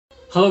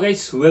Hello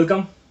guys,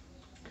 welcome.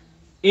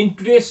 In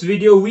today's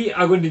video we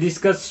are going to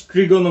discuss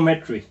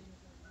trigonometry.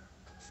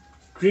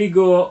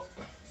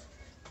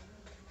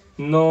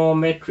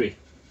 Trigonometry.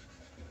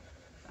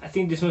 I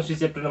think this must be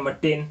chapter number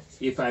 10.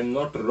 If I'm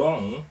not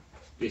wrong,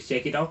 please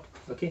check it out.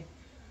 Okay.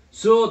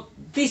 So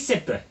this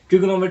chapter,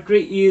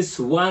 trigonometry, is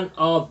one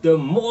of the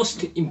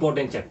most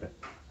important chapter.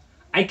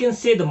 I can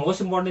say the most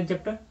important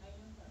chapter,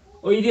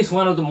 or it is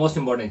one of the most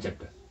important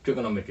chapter,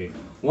 trigonometry.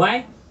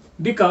 Why?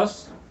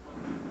 Because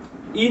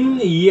in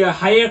your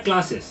higher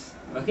classes,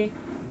 okay,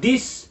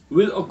 this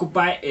will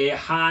occupy a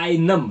high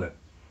number,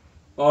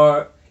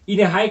 or in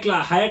a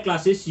higher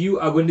classes you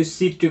are going to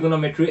see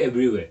trigonometry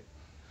everywhere.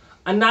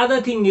 Another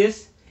thing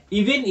is,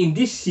 even in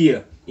this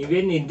year,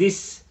 even in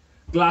this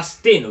class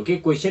 10, okay,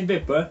 question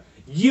paper,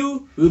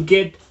 you will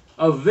get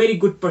a very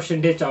good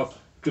percentage of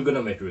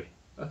trigonometry.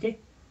 Okay,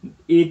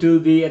 it will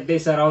be at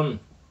least around,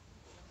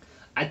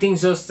 I think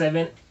so,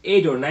 7,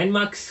 8 or 9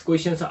 marks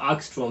questions are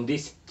asked from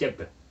this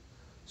chapter.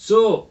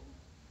 So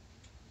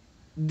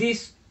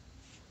this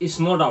is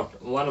no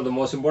doubt one of the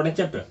most important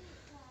chapter.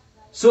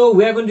 So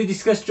we are going to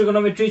discuss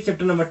trigonometry,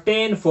 chapter number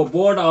 10 for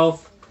Board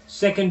of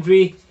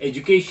Secondary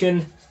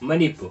Education,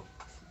 Manipur.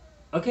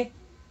 Okay,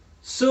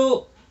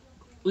 so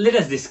let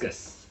us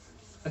discuss.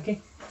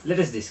 Okay, let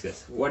us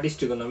discuss what is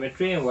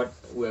trigonometry and what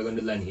we are going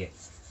to learn here.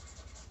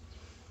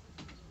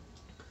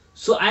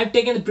 So I have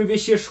taken the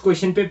previous year's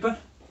question paper.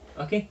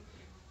 Okay,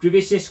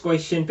 previous year's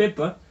question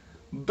paper.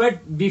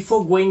 But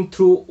before going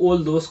through all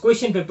those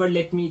question paper,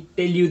 let me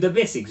tell you the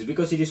basics,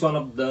 because it is one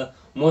of the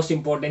most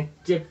important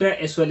chapter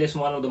as well as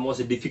one of the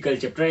most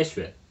difficult chapter as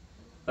well.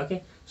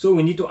 Okay, so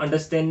we need to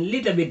understand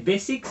little bit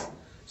basics.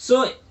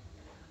 So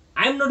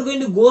I'm not going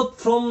to go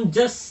from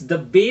just the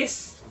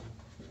base,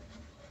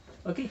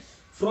 okay,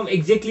 from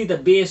exactly the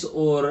base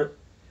or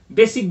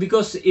basic,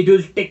 because it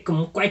will take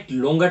quite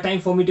longer time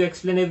for me to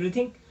explain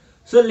everything.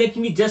 So let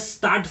me just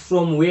start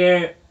from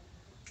where,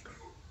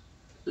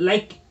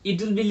 like, it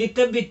will be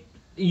little bit,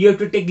 you have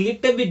to take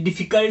little bit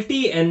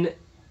difficulty, and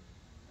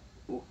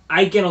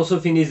I can also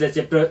finish the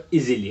chapter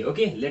easily.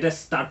 Okay, let us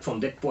start from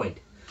that point.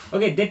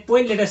 Okay, that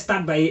point, let us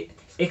start by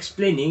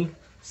explaining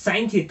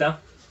sine theta,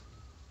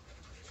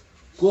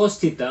 cos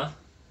theta,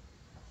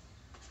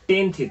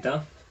 tan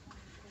theta,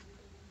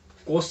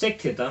 cosec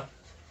theta,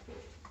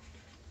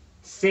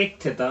 sec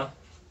theta,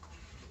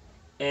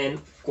 and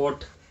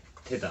cot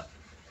theta.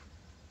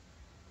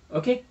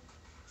 Okay,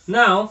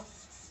 now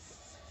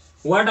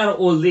what are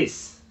all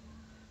this?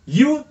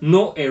 You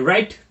know a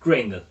right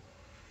triangle.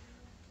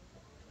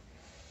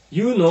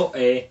 You know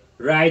a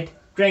right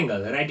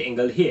triangle, right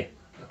angle here.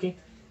 Okay,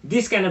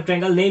 this kind of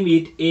triangle, name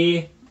it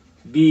A,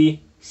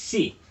 B,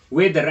 C,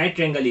 where the right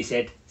triangle is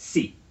at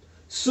C.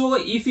 So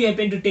if you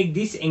happen to take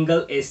this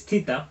angle as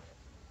theta,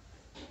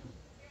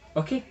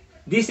 okay,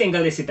 this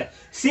angle is theta.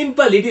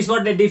 Simple, it is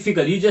not that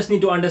difficult. You just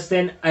need to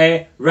understand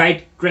a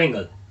right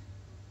triangle.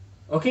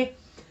 Okay,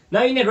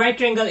 now in a right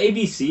triangle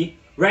ABC,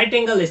 right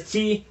angle is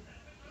C,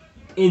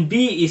 in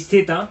B is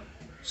theta.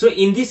 So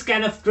in this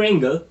kind of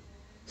triangle,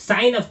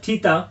 sine of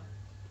theta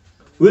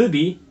will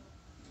be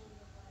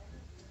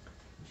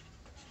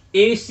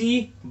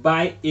AC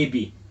by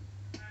AB,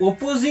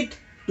 opposite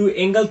to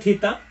angle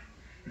theta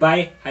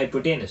by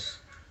hypotenuse.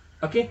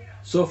 Okay,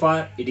 so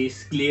far it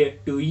is clear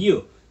to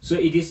you. So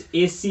it is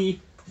AC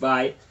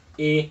by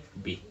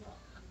AB.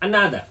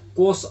 Another,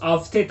 cos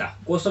of theta.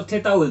 Cos of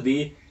theta will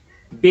be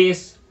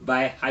base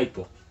by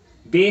hypo.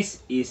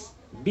 Base is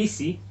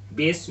BC,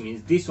 base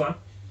means this one,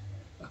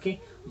 okay,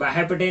 by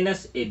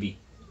hypotenuse AB.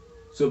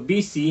 So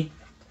BC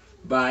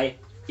by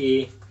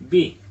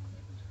AB.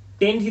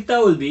 Tan theta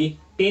will be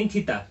tan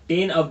theta.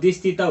 Tan of this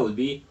theta will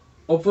be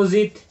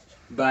opposite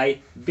by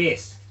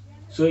base.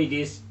 So it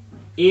is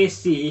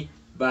AC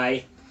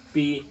by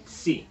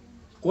BC.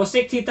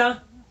 Cosec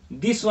theta,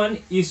 this one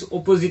is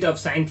opposite of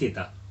sine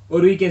theta, or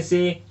we can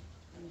say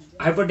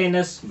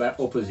hypotenuse by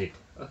opposite.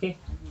 Okay,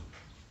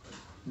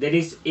 that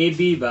is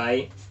AB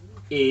by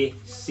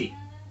AC.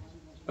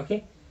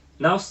 Okay,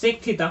 now sec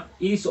theta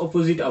is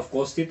opposite of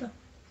cos theta,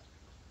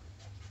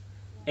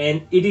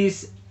 and it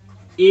is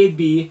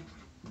AB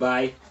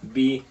by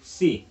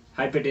BC,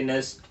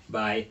 hypotenuse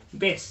by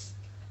base.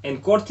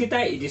 And cot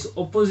theta, it is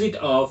opposite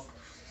of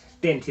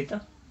tan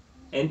theta,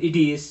 and it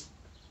is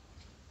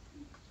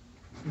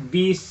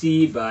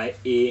BC by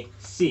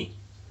AC.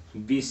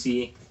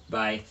 BC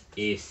by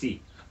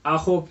AC. I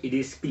hope it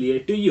is clear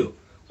to you.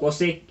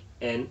 Cosec,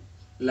 and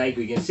like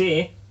we can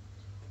say,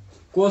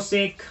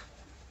 cosec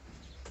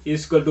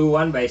is equal to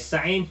 1 by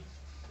sine,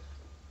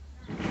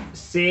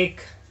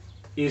 sec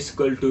is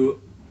equal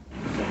to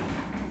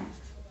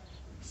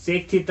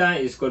sec theta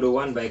is equal to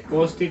 1 by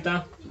cos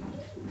theta,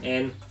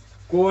 and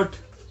cot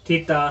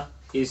theta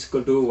is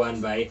equal to 1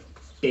 by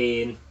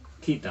tan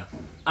theta.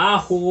 I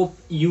hope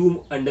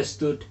you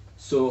understood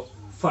so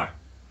far.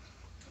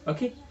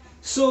 Okay,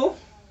 so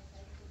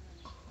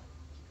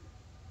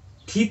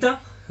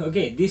theta,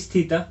 okay, this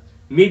theta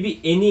may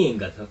be any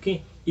angle.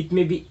 Okay, it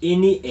may be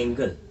any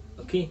angle.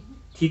 Okay,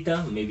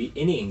 theta may be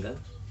any angle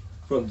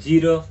from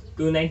 0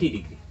 to 90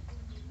 degree.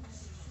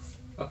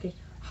 Okay,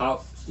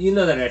 how you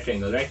know the right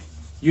triangle, right?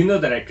 You know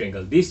the right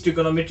triangle. This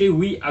trigonometry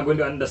we are going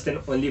to understand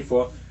only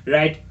for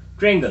right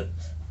triangle.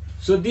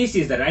 So this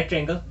is the right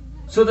triangle.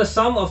 So the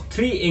sum of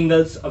three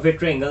angles of a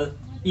triangle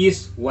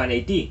is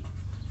 180.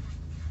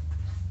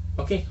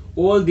 Okay,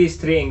 all these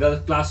three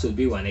angles plus will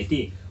be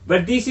 180.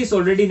 But this is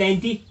already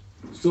 90.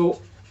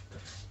 So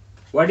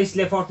what is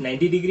left out?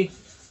 90 degree.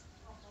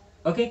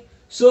 Okay,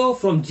 so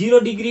from 0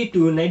 degree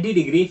to 90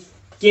 degree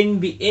can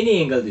be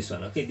any angle, this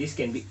one. Okay, this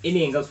can be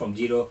any angle from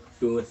 0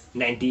 to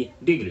 90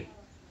 degree.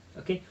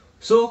 Okay,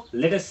 so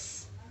let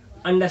us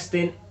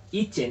understand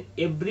each and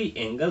every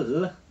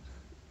angle.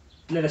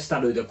 Let us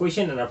start with the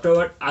question, and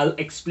afterward I'll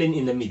explain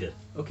in the middle.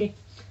 Okay,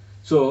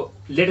 so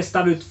let us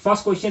start with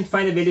first question.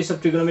 Find the values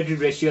of trigonometric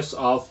ratios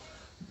of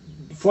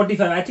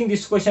 45. I think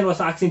this question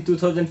was asked in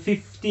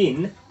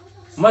 2015.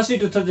 Must be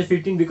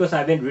 2015 because I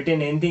haven't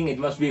written anything. It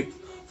must be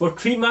for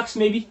 3 marks,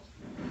 maybe,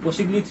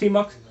 possibly 3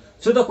 marks.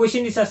 So the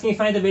question is asking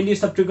find the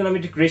values of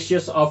trigonometric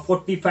ratios of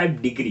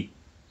 45 degree.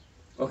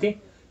 Okay,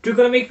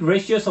 trigonometric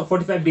ratios of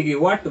 45 degree.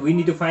 What we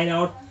need to find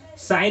out?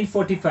 Sine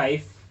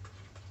 45,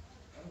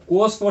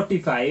 cos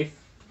 45,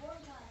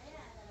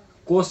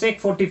 cosec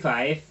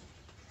 45,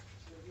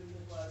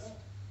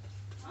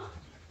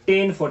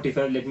 tan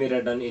 45. Let me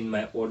write down in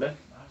my order.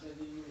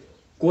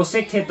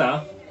 Cosec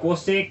theta,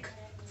 cosec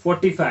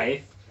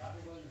 45,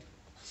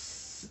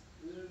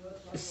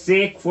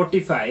 sec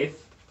 45,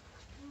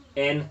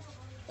 and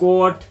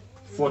cot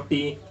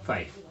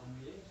 45.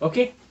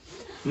 Okay,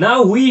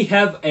 now we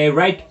have a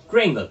right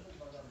triangle.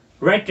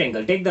 Right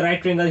triangle. Take the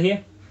right triangle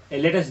here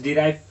and let us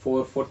derive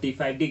for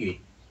 45 degree.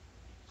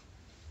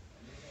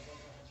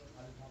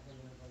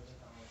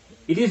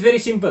 It is very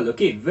simple.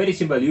 Okay, very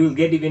simple. You will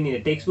get even in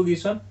a textbook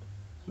this one,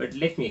 but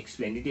let me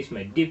explain. It is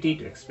my duty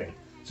to explain.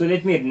 So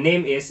let me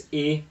name as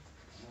A,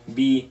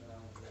 B,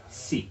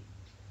 C.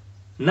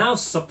 Now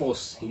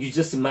suppose you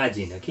just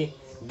imagine, okay,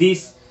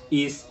 this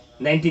is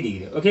 90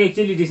 degree. Okay,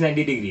 actually it is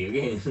 90 degree.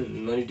 Okay,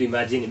 no need to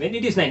imagine when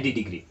it is 90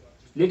 degree.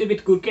 Little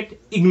bit crooked,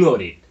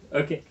 ignore it.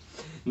 Okay,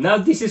 now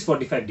this is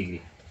 45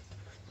 degree.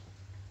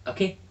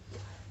 Okay,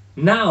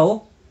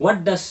 now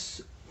what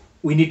does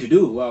we need to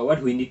do?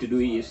 What we need to do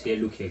is here.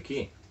 Look here.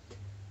 Okay,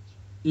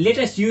 let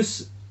us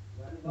use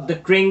the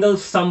triangle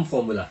sum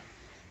formula.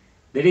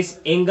 That is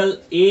angle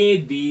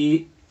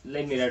AB.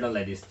 Let me write down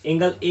like this.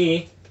 Angle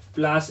A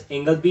plus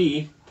angle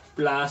B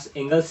plus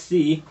angle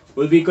C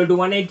will be equal to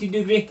 180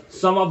 degree.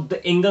 Sum of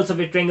the angles of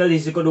a triangle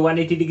is equal to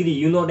 180 degree.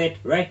 You know that,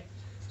 right?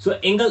 So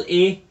angle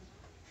A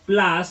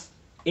plus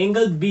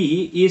angle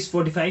B is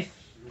 45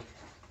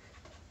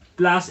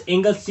 plus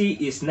angle C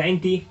is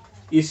 90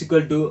 is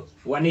equal to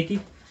 180.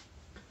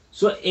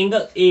 So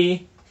angle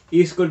A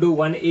is equal to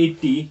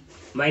 180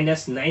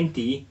 minus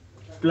 90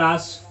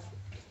 plus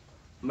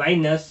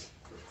minus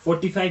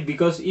 45,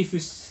 because if you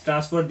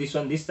transfer this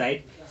one this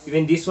side,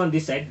 even this one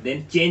this side,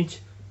 then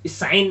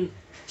sign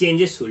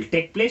changes will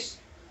take place.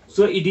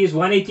 So it is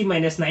 180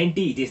 minus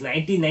 90, it is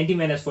 90, 90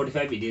 minus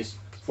 45, it is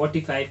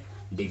 45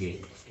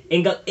 degree.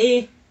 Angle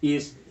A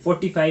is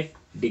 45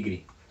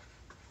 degree.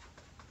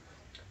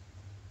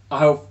 I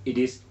hope it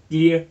is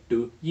clear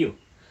to you.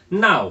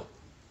 Now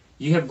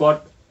you have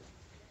got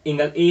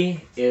angle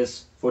A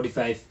is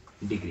 45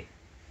 degree.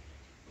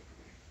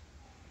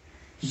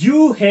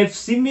 You have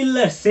same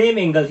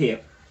angle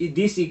here.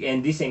 This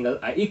and this angle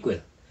are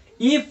equal.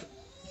 If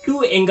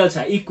two angles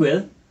are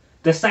equal,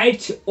 the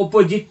sides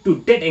opposite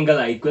to that angle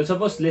are equal.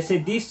 Suppose let's say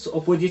this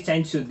opposite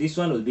side to this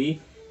one will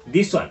be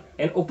this one,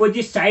 and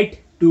opposite side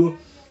to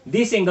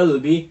this angle will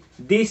be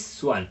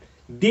this one.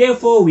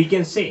 Therefore, we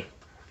can say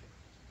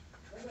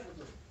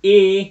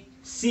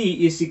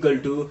AC is equal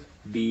to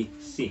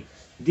BC.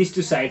 These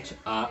two sides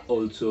are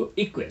also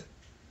equal.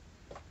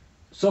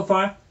 So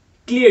far,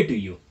 clear to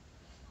you.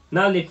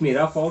 Now let me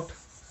rough out.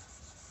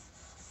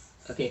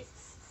 Okay,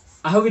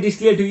 I hope it is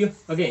clear to you.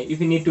 Okay,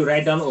 if you need to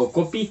write down or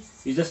copy,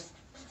 you just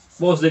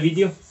pause the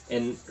video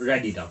and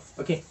write it down.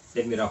 Okay,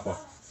 let me rough out,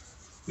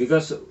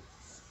 because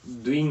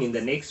doing in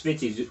the next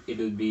page it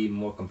will be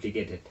more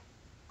complicated.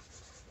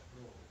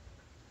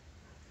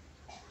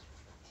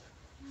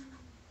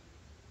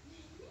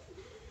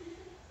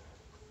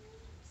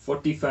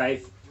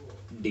 (45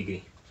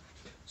 degree).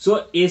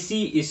 So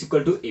AC is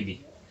equal to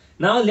AB.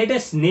 Now let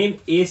us name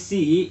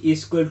AC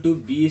is equal to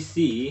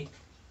BC.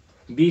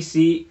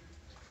 BC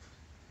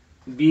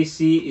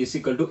is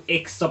equal to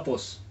X.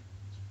 Suppose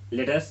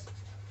let us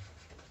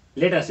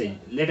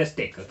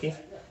take, okay.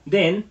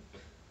 Then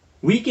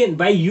we can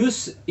by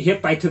use here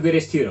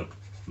Pythagoras theorem.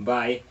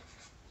 By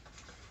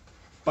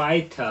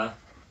Pythagoras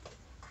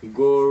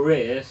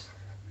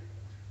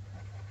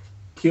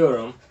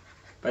theorem.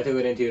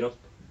 Pythagorean theorem.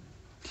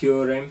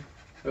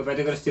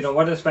 Pythagoras theorem.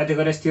 What does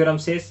Pythagoras theorem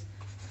says?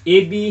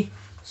 AB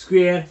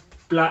square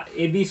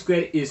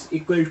is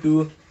equal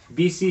to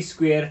BC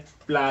square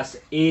plus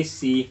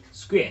AC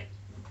square.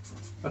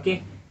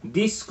 Okay,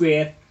 this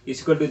square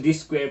is equal to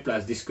this square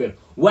plus this square.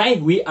 Why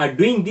we are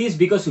doing this?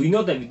 Because we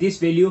know that this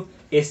value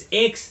is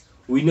X,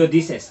 we know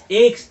this as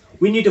X.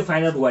 We need to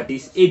find out what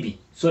is AB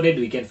so that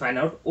we can find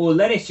out all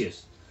the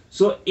ratios.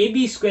 So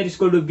AB square is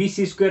equal to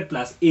BC square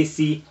plus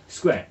AC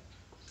square.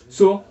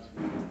 So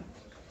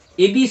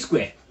AB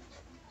square,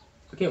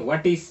 okay,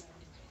 what is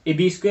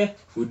AB square?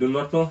 We do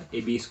not know.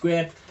 AB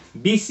square.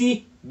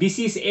 BC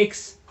is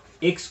x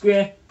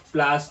square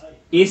plus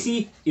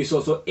AC is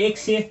also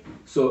x here.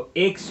 So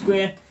x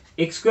square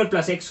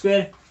plus x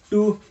square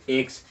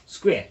 2x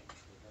square.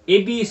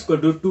 AB is equal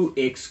to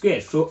 2x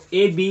square. So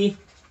AB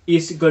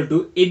is equal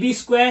to AB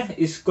square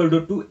is equal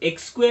to 2x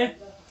square.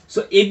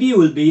 So AB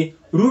will be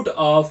root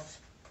of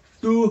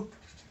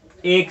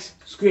 2x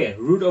square,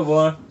 root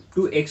over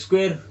 2x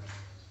square.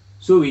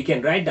 So we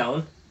can write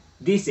down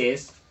this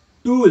as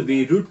 2 will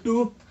be root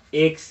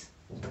 2x.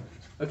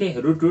 Okay,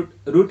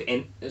 root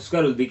and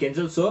square will be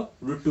cancelled. So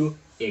root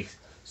 2x.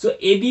 So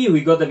AB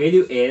we got the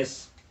value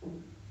as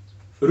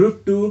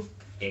root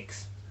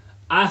 2x.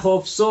 I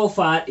hope so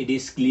far it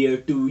is clear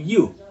to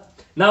you.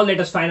 Now let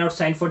us find out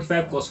sin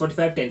 45, cos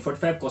 45, tan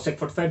 45, cosec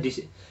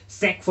 45,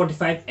 sec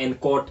 45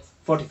 and cot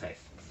 45.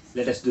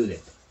 Let us do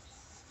that.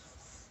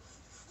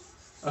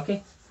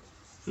 Okay.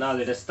 Now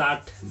let us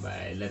start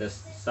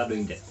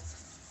doing that.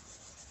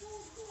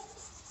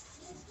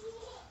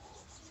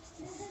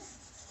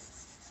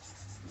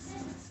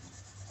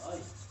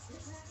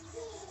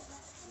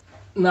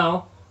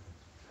 Now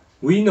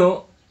we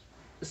know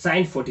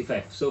sin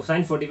 45. So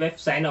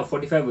sin of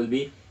 45 will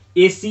be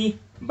AC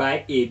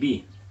by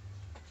AB.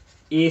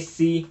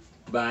 AC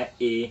by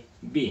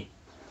AB.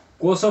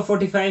 Cos of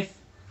 45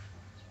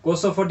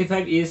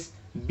 is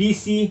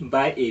BC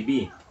by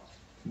AB.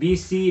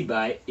 BC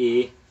by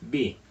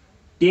AB.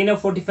 Tan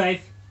of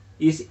 45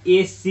 is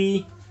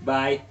AC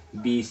by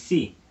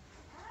BC.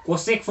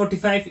 Cosec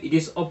 45, it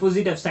is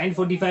opposite of sin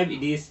 45,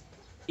 it is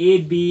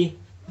AB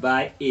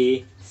by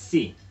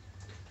AC.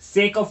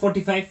 Sec of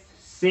 45,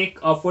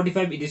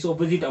 it is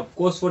opposite of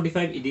cos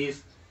 45, it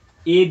is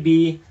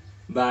AB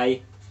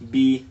by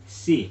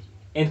BC.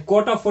 And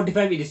cot of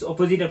 45, it is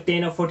opposite of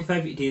tan of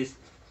 45, it is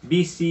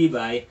BC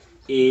by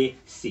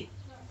AC.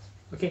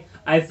 Okay,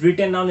 I've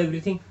written down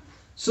everything.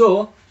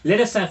 So let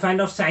us find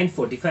out sin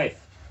 45.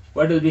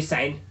 What will be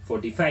sin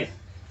 45?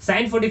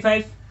 Sin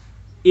 45,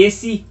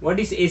 AC, what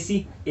is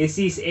AC?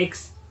 AC is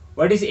x.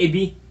 What is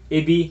AB?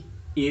 AB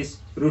is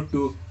root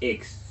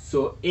 2x.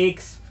 So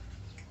x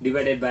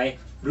divided by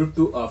root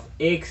 2 of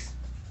x,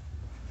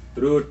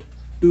 root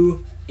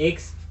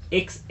 2x,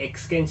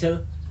 x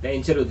cancel. The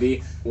answer will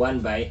be 1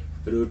 by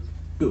root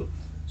 2.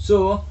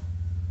 So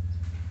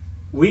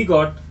we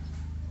got,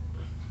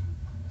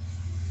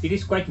 it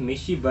is quite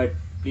messy, but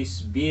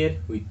please bear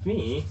with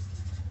me.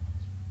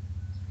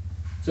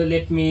 So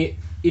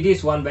it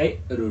is 1 by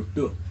root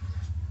 2.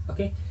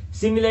 Okay.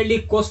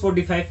 Similarly, cos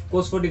 45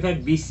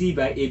 BC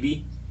by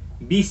AB.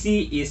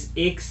 BC is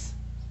x.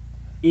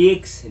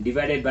 X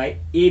divided by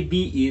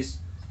AB is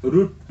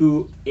root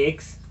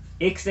 2x.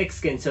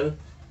 X cancel,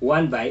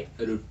 1 by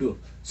root 2.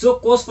 So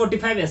cos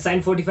 45 and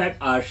sin 45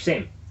 are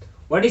same.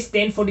 What is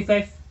tan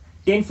 45?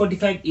 Tan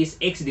 45 is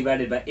x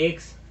divided by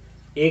x.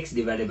 X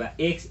divided by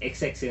x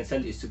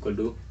cancel is equal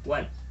to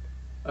 1.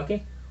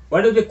 Okay.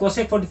 What will be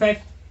cosec 45?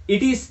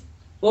 It is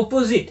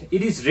opposite.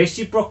 It is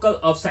reciprocal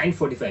of sin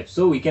 45.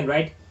 So we can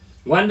write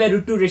 1 by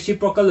root 2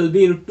 reciprocal will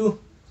be root 2.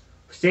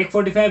 Sec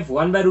 45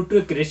 1 by root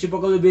 2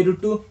 reciprocal will be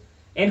root 2.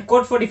 And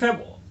cot 45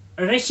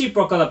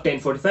 reciprocal of tan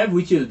 45,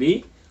 which will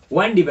be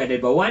 1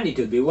 divided by 1, it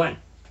will be 1.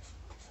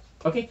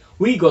 Okay,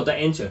 we got the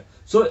answer.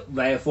 So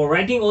for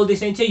writing all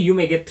this answer, you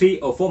may get 3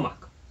 or 4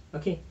 mark.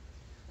 Okay,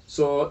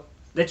 so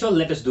that's all.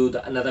 Let us do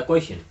another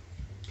question.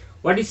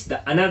 What is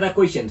the another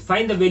question?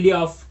 Find the value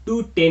of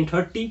 2 tan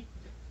 30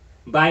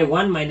 by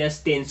 1 minus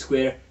tan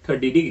square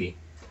 30 degree.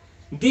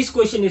 This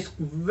question is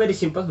very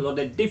simple, not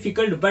that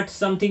difficult, but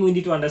something we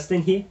need to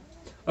understand here.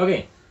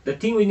 Okay, the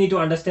thing we need to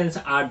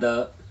understand are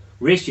the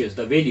ratios,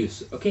 the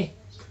values. Okay,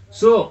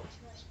 so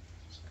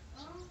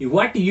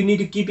what you need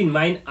to keep in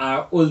mind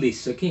are all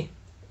this. Okay,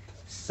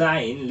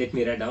 sine, let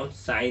me write down,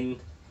 sine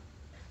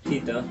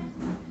theta,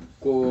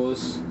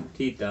 cos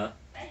theta,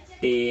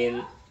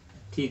 tan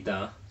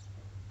theta,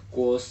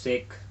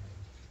 cosec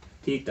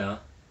theta,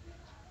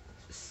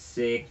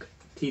 sec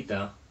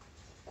theta,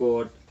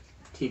 cot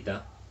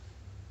theta.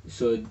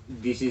 So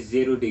this is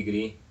 0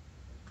 degree,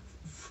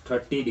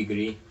 30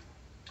 degree,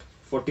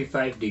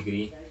 45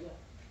 degree,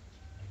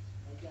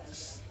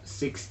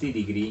 60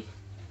 degree,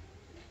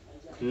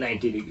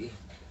 90 degree.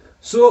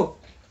 So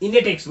in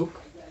the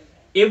textbook,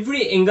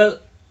 every angle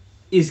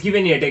is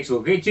given in a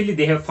textbook. Actually,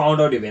 they have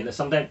found out even.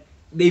 Sometimes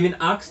they even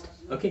asked,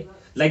 okay,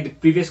 like the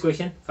previous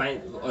question,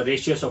 find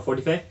ratios of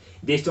 45.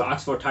 They used to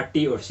ask for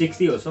 30 or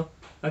 60 also.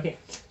 Okay,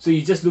 so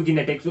you just look in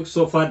the textbook.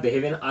 So far they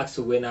haven't asked.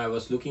 When I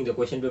was looking the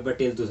question paper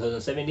till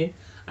 2017,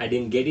 I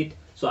didn't get it,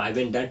 so I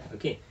went done.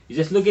 Okay, you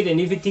just look at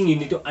anything you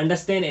need to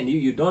understand, and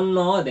you don't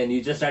know, then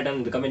you just write down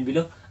in the comment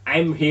below.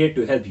 I'm here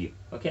to help you.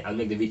 Okay, I'll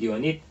make the video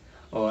on it,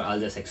 or I'll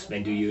just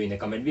explain to you in the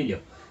comment video.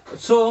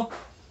 So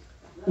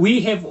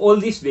we have all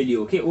this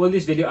value. Okay, all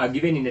this value are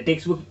given in the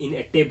textbook in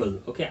a table.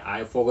 Okay,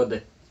 I forgot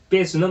the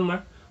page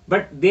number,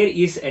 but there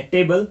is a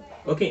table,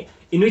 okay,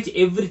 in which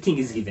everything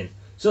is given.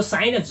 So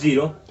sine of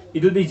 0,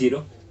 it will be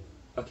 0.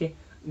 Okay,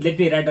 let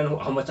me write down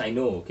how much I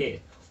know.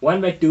 Okay,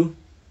 1 by 2,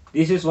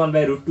 this is 1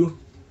 by root 2,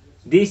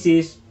 this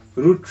is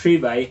root 3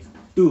 by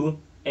 2,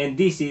 and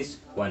this is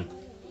 1.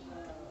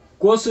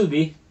 Cos will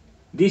be,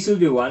 this will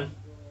be 1,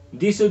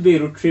 this will be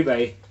root 3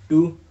 by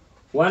 2,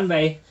 1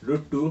 by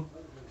root 2,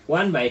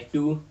 1 by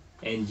 2,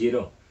 and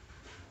 0.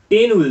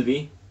 Tan will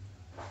be,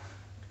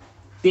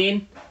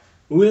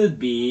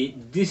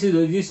 this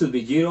will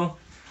be 0,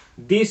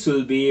 this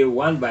will be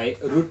 1 by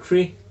root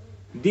 3,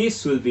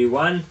 this will be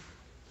 1,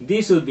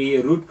 this will be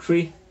root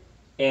 3,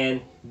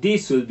 and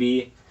this will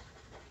be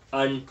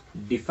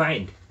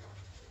undefined.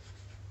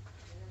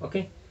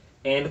 Okay,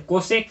 and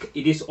cosec,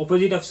 it is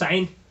opposite of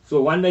sine,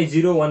 so 1 by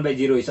 0, 1 by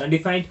 0 is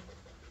undefined.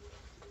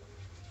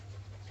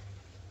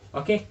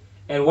 Okay,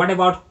 and what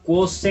about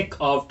cosec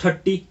of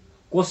 30?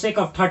 Cosec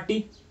of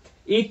 30,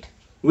 it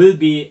will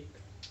be,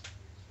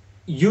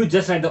 you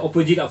just write the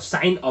opposite of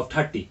sine of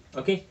 30.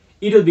 Okay,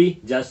 it will be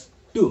just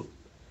 2.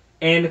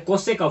 And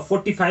cosec of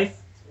 45,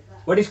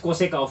 what is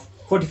cosec of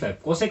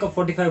 45? Cosec of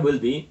 45 will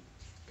be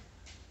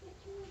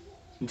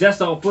just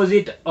the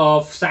opposite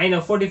of sine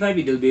of 45.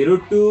 It will be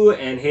root 2,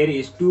 and here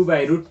is 2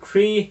 by root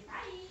 3,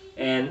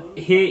 and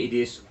here it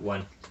is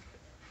 1.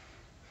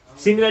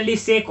 Similarly,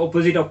 sec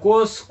opposite of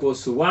cos,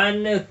 cos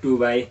 1, 2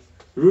 by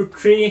root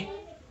 3,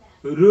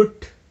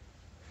 root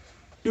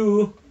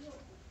 2,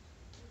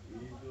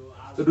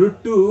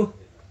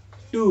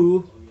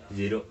 2,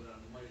 0.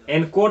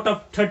 And cot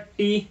of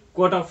 30,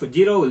 cot of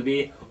 0 will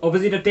be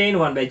opposite of tan,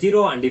 1 by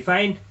 0,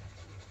 undefined.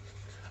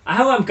 I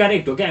hope I'm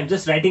correct. Okay, I'm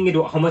just writing it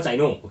how much I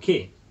know.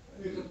 Okay,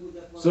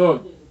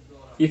 so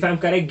if I'm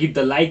correct, give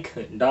the like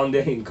down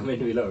there in comment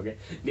below. Okay,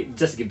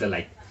 just give the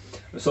like.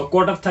 So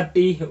cot of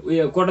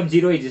 30, cot of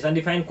 0, it is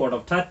undefined. Cot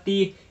of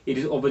 30, it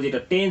is opposite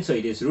of tan, so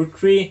it is root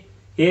 3.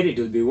 Here it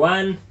will be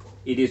 1,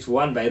 it is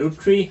 1 by root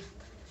 3,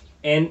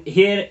 and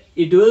here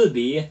it will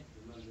be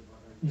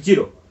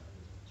 0.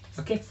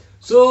 Okay,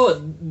 so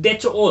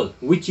that's all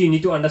which you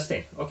need to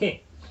understand.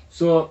 Okay,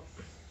 so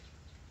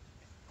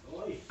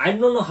I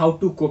don't know how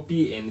to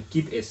copy and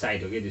keep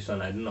aside. Okay, this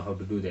one I don't know how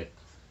to do that.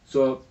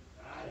 So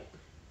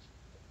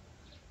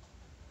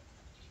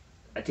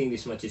I think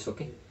this much is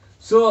okay.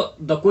 So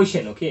the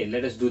question, okay,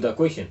 let us do the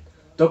question.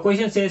 The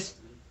question says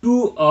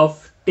 2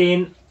 of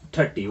tan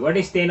 30. What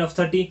is tan of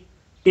 30?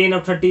 Tan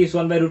of 30 is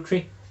 1 by root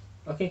 3.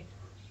 Okay,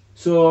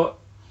 so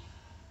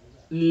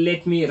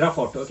let me rough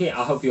out. Okay,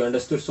 I hope you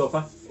understood so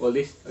far all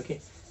this. Okay,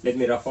 let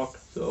me rough out.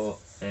 So,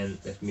 and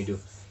let me do,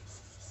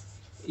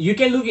 you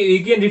can look,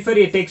 you can refer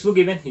a textbook,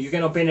 even you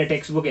can open a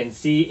textbook and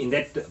see in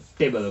that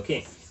table.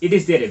 Okay, it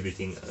is there,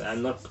 everything.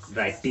 I'm not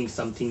writing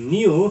something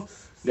new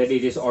that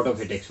it is out of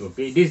a textbook.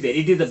 Okay? It is there.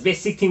 It is the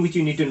basic thing which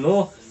you need to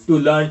know to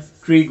learn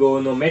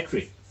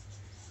trigonometry.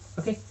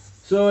 Okay,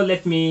 so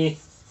let me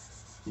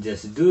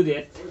just do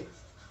that.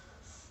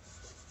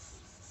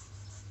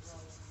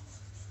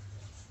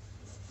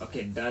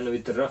 Okay, done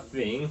with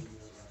roughing.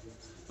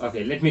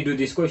 Okay, let me do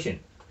this question.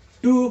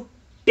 2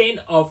 tan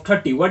of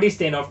 30. What is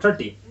tan of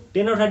 30?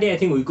 Tan of 30, I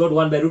think we got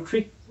 1 by root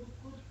 3.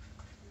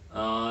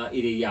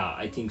 Yeah,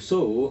 I think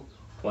so.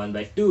 1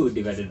 by 2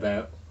 divided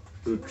by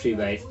root 3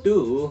 by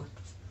 2.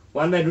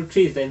 1 by root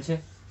 3 is the answer.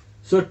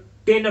 So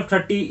tan of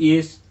 30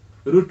 is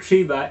root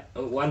 3 by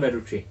 1 by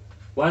root 3.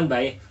 1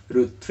 by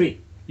root 3.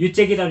 You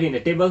check it out in the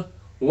table.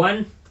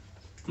 1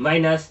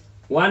 minus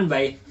 1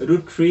 by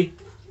root 3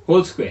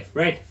 whole square,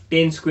 right?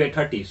 Tan square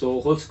 30, so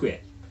whole square.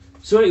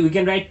 So we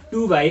can write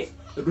 2 by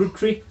root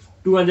 3.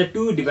 2 under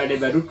 2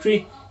 divided by root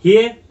 3.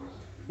 Here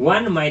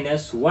 1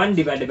 minus 1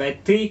 divided by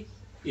 3,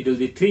 it will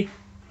be 3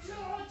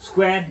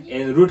 square,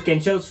 and root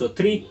cancel, so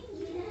 3.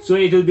 So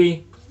it will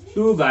be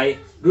 2 by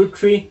root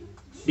 3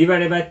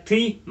 divided by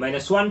 3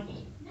 minus 1,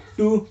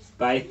 2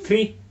 by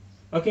 3.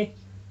 Okay,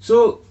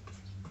 so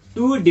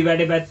 2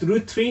 divided by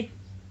root 3.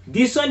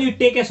 This one you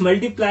take as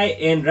multiply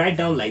and write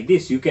down like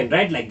this. You can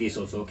write like this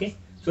also. Okay,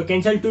 so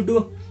cancel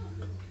 2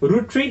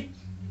 root 3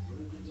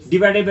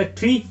 divided by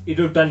 3, it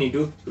will turn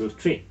into root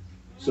 3.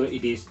 So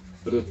it is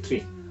root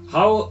 3.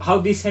 How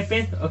this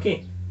happened?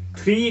 Okay,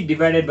 3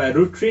 divided by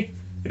root 3.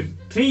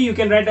 3 you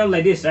can write down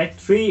like this, right?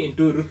 3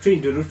 into root 3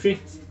 into root 3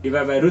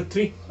 divided by root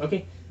 3.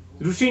 Okay,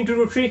 root 3 into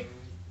root 3.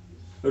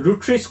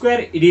 Root 3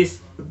 square, it is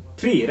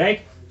 3,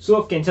 right?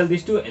 So cancel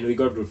these two and we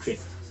got root 3.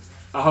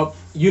 I hope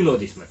you know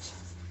this much.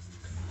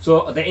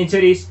 So the answer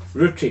is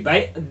root 3.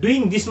 By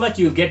doing this much,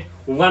 you get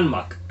 1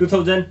 mark.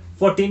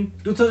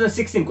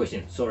 2016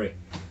 question. Sorry.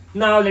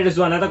 Now let us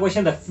do another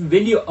question. The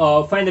value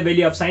of, find the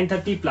value of sin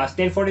 30 plus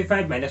tan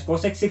 45 minus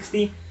cosec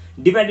 60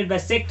 divided by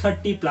sec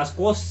 30 plus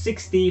cos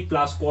 60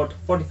 plus cot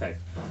 45.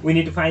 We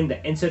need to find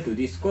the answer to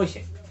this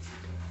question.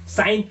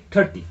 Sin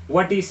 30.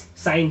 What is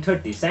sin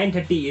 30? Sin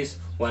 30 is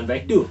 1 by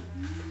 2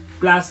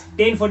 plus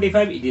tan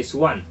 45, it is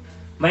 1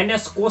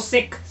 minus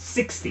cosec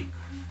 60.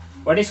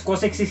 What is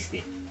cosec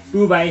 60?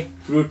 2 by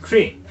root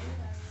 3.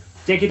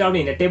 Check it out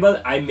in the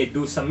table. I may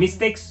do some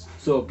mistakes,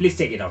 so please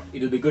check it out.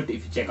 It will be good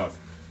if you check out.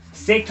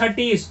 Sec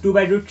 30 is 2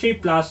 by root 3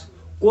 plus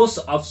cos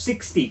of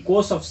 60.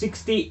 Cos of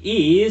 60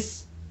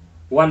 is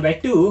 1 by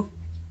 2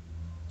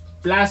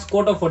 plus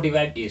cot of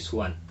 45 is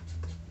 1.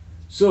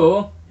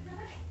 So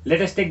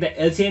let us take the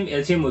LCM.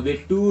 LCM will be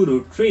 2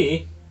 root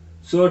 3.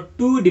 So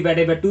 2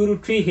 divided by 2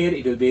 root 3, here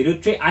it will be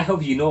root 3. I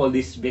hope you know all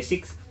these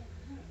basics.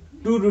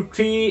 2 root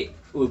 3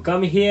 will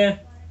come here,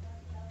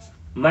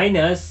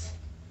 minus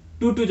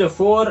 2 to the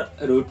 4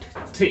 root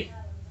 3.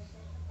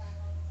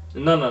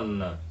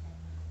 No.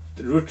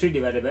 Root 3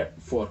 divided by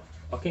 4.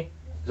 Okay,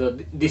 so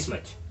this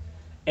much,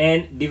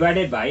 and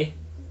divided by,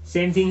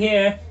 same thing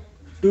here,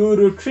 2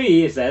 root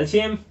 3 is the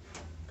LCM.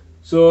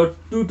 So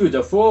 2 to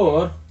the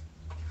 4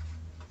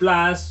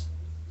 plus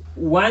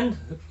 1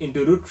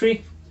 into root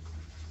 3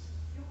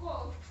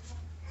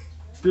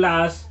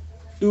 plus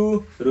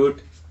 2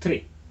 root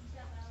 3.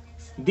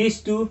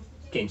 These two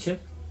cancel.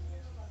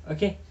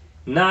 Okay,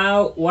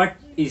 now what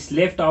is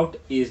left out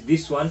is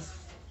this one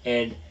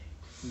and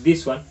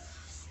this one.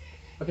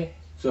 Okay,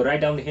 so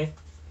write down here.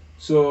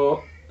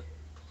 So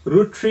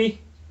root 3,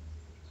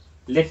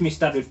 let me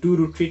start with 2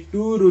 root 3.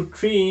 2 root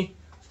 3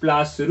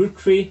 plus root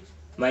 3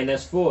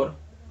 minus 4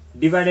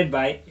 divided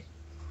by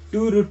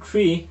 2 root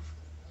 3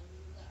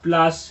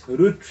 plus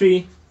root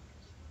 3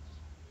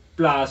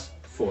 plus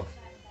 4.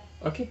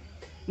 Okay,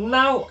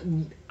 now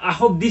I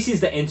hope this is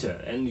the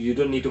answer and you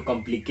don't need to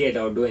complicate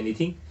or do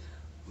anything,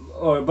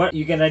 but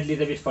you can write a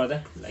little bit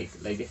further like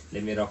this.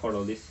 Let me rough out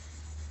all this.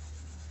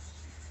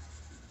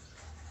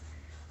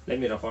 Let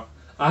me rough out.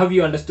 I hope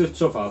you understood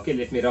so far. Okay,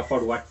 let me rough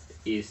out what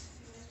is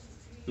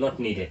not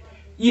needed.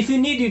 If you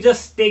need, you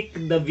just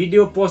take the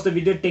video, pause the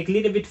video, take a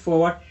little bit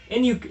forward,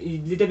 and you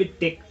little bit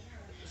take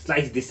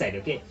slice this side,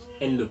 okay,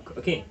 and look.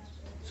 Okay,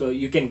 so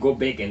you can go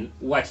back and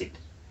watch it.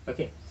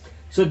 Okay,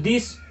 so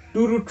this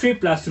 2 root 3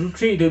 plus root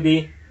 3, it will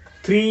be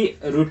 3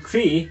 root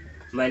 3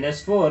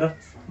 minus 4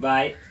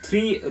 by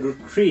 3 root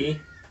 3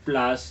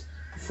 plus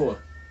 4.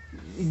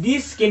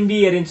 This can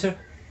be your answer.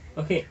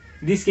 Okay,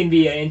 this can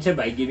be your answer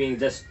by giving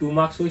just 2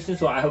 marks question.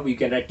 So I hope you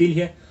can write till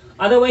here.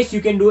 Otherwise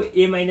you can do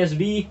a minus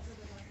b,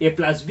 a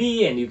plus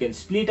b, and you can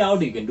split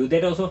out. You can do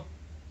that also.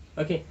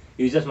 Okay,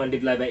 you just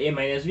multiply by a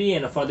minus b,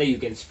 and further you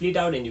can split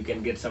out and you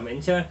can get some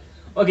answer.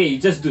 Okay, you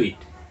just do it.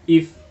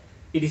 If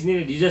it is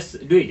needed, you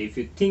just do it. If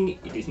you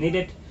think it is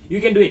needed, you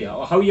can do it.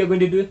 How you are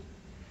going to do it?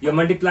 You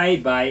multiply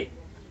by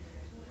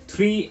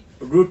 3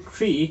 root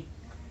 3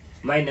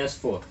 minus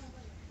 4.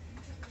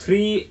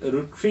 3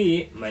 root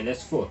 3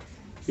 minus 4.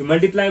 You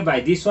multiply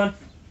by this one.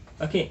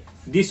 Okay,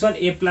 this one,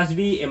 a plus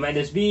b, a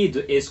minus b,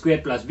 a square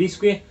plus b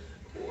square,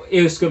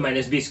 a square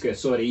minus b square.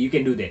 Sorry, you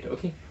can do that.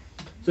 Okay,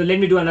 so let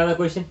me do another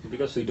question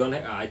because we don't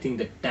have, I think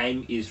the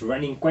time is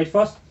running quite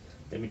fast.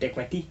 Let me take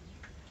my tea.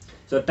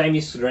 So time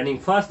is running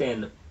fast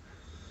and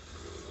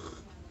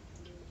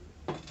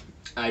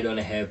I don't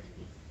have,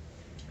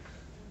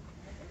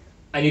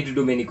 I need to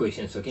do many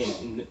questions. Okay,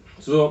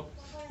 so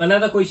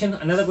another question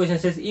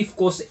says, if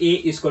cos A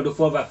is equal to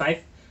 4 by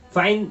 5,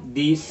 find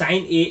the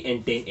sine A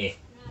and tan A.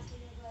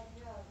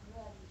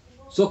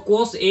 So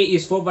cos A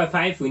is 4 by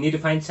 5, we need to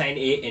find sine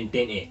A and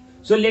tan A.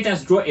 So let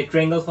us draw a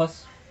triangle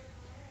first.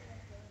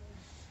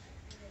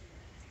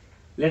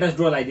 Let us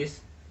draw like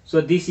this.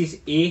 So this is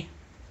A,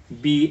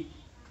 B,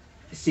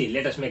 C.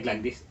 Let us make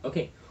like this.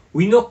 Okay,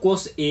 we know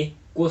cos A.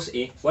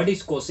 What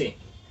is cos A?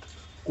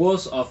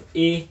 Cos of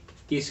A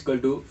is equal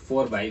to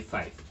 4 by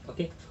 5.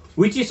 Okay,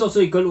 which is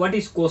also equal, what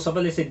is cos of,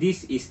 let's say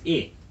this is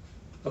A.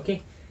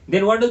 Okay,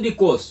 then what will be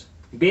cos?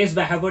 Base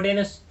by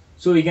hypotenuse.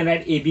 So we can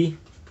write AB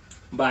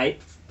by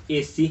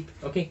AC.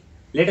 Okay,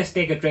 let us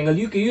take a triangle.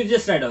 You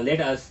just write down.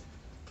 Let us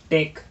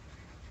take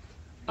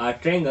a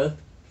triangle,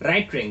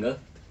 right triangle,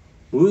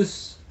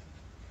 whose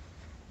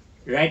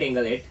right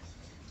angle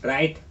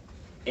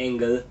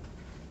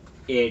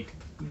at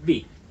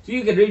B. So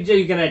you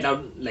can write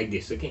down like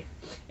this. Okay,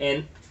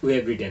 and we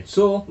have written.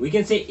 So we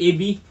can say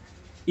AB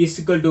is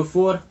equal to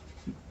 4,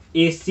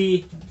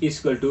 AC is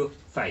equal to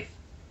 5.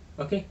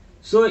 Okay,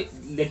 so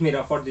let me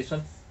rough out this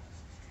one.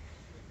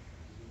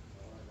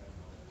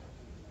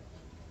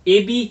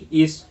 AB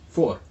is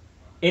 4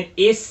 and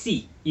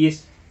AC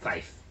is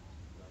 5.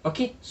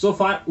 Okay, so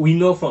far we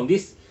know from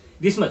this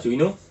much we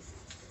know.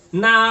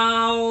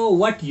 Now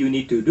what you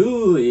need to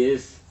do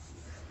is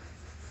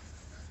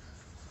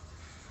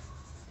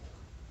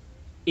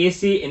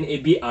AC and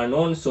AB are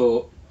known,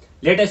 so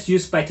let us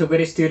use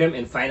Pythagoras theorem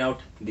and find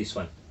out this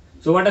one.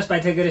 So what does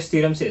Pythagoras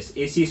theorem says?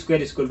 AC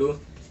square is equal to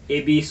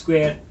AB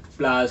square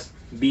plus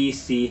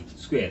BC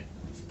square.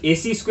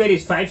 AC square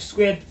is 5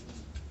 square,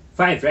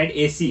 5, right?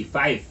 AC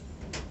 5.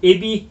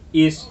 AB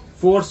is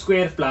 4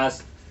 square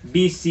plus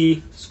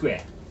BC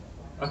square.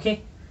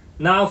 Okay,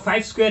 now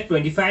 5 square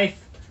 25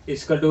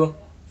 is equal to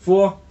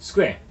 4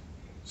 square.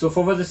 So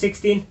 4 was the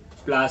 16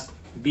 plus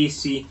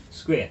BC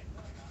square.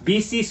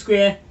 BC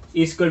square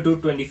is equal to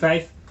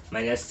 25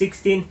 minus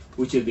 16,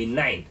 which will be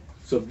 9.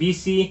 So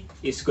BC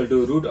is equal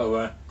to root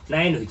over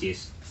 9, which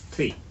is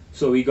 3.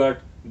 So we got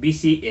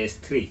BC as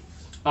 3.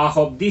 I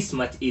hope this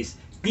much is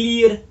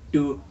clear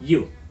to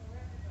you.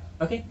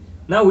 Okay,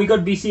 now we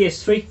got BC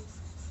as 3.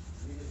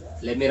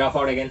 Let me rough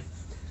out again.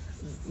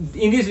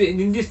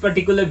 In this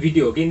particular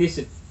video, okay, in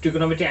this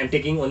trigonometry, I'm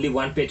taking only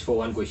one page for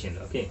one question.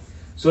 Okay,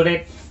 so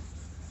that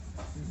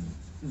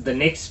the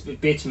next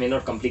page may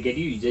not complicate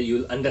you.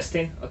 You'll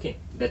understand. Okay,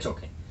 that's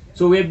okay.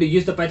 So we have to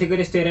use the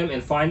Pythagoras theorem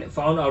and find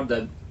out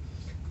the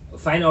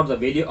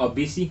value of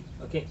BC.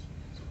 Okay.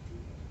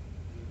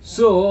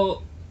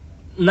 So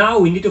now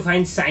we need to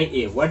find sine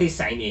A. What is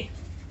sine A?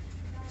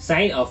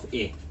 Sine of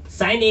A.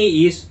 Sine A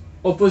is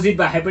opposite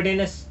by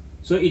hypotenuse.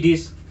 So it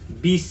is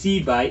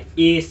BC by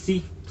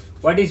AC.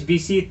 What is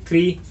BC?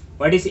 3.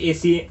 What is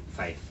AC?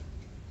 5.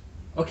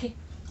 Okay,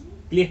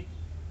 clear?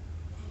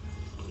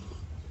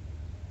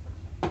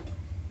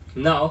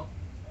 Now,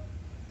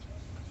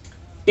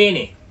 tan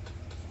A.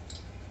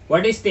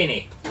 What is tan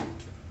A?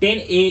 Tan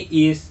A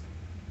is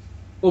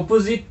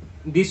opposite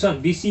this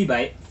one, BC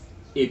by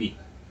AB.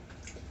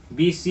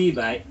 BC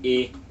by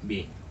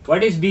AB.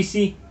 What is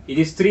BC? It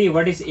is 3.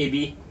 What is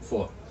AB?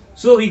 4.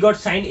 So we got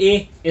sine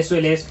A as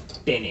well as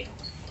tan A.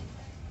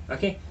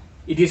 Okay,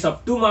 it is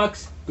of 2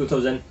 marks,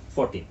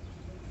 2014.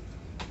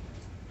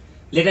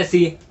 Let us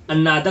see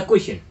another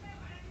question.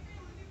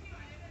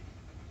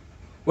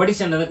 What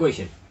is another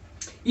question?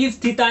 If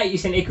theta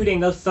is an acute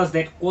angle such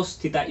that cos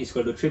theta is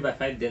equal to 3 by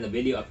 5, then the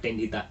value of tan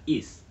theta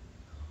is.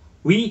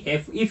 We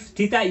have, if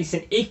theta is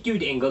an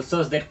acute angle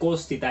such that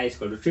cos theta is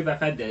equal to 3 by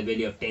 5, then the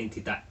value of tan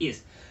theta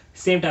is.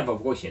 Same type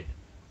of question.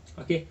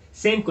 Okay,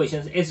 same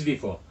questions as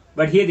before,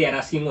 but here they are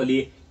asking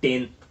only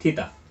tan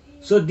theta.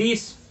 So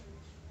this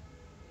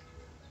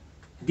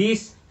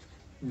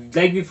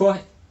like before,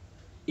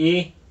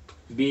 A,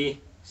 B,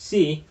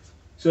 C.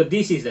 So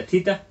this is the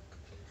theta.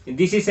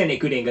 This is an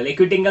acute angle.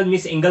 Acute angle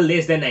means angle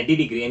less than 90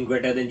 degree and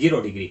greater than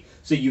 0 degree.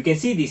 So you can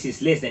see this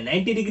is less than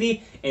 90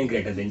 degree and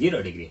greater than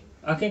 0 degree.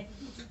 Okay.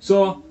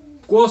 So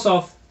cos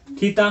of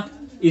theta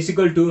is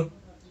equal to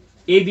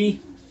AB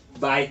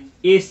by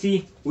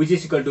AC, which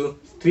is equal to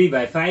 3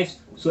 by 5.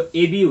 So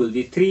AB will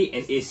be 3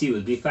 and AC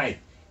will be 5.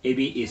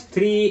 AB is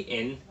 3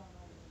 and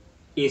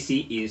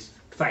AC is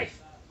 5.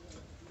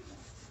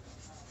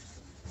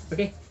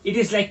 Okay, it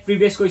is like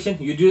previous question.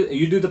 You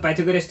do the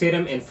Pythagoras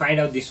theorem and find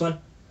out this one.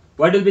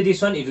 What will be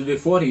this one? It will be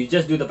 4. You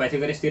just do the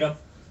Pythagoras theorem.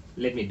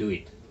 Let me do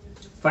it.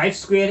 5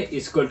 square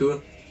is equal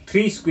to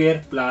 3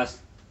 square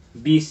plus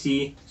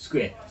BC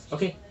square.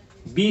 Okay,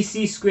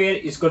 BC square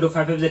is equal to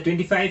 5 5 is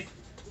 25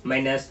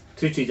 minus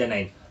 3 3 is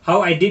 9.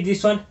 How I did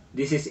this one?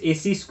 This is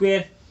AC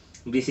square.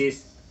 This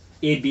is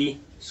AB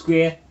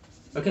square.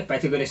 Okay,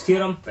 Pythagoras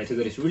theorem,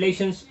 Pythagoras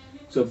relations.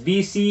 So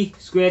BC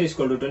square is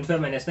equal to 25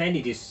 minus 9.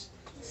 It is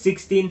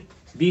 16.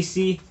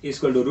 BC is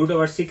equal to root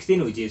over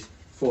 16, which is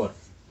 4.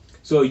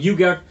 So you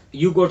got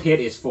here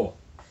is 4.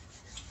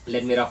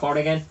 Let me rough out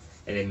again.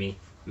 Let me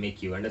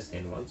make you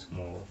understand once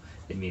more.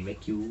 Let me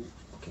make you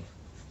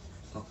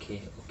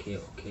okay.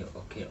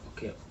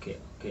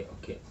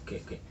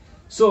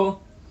 So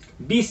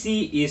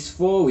BC is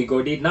 4. We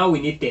got it. Now we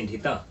need tan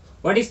theta.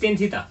 What is tan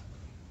theta?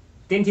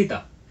 Tan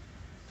theta.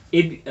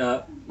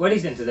 What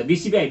is tan theta?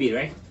 BC by AB,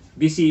 right?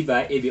 BC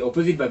by AB,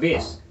 opposite by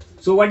base.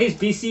 So what is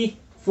BC?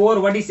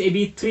 4. What is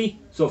AB? 3.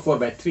 So 4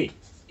 by 3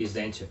 is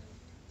the answer.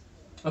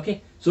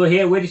 Okay. So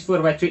here, where is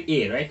 4 by 3?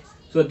 A, right?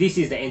 So this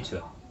is the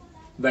answer.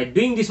 By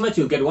doing this much,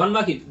 you'll get 1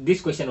 mark.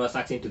 This question was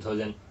asked in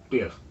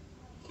 2012.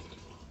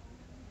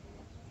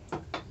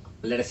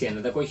 Let us see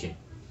another question.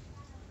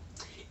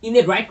 In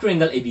a right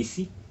triangle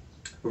ABC,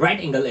 right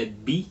angle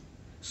at B,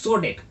 so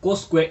that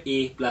cos square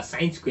A plus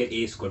sine square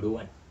A is equal to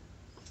 1.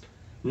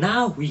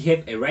 Now we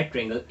have a right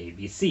triangle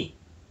ABC.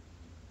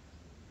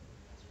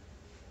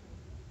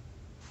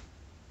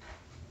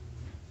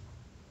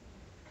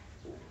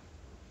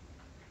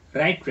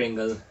 Right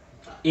triangle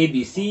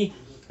ABC,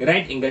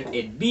 right angle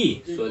at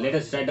B. So let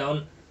us write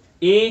down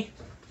A,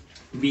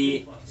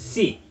 B,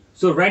 C.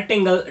 So right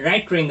triangle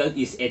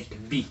is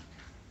at B.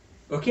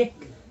 Okay.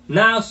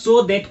 Now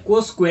so that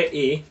cos square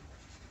A.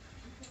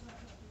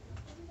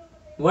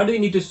 What do we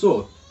need to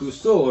show? To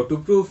show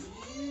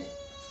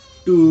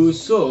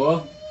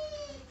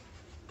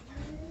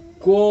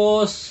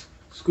cos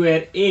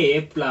square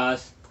A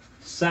plus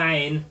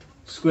sine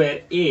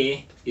square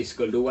A is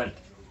equal to 1.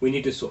 We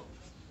need to show.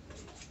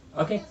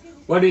 Okay,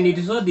 what do we need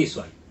to show? This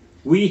one.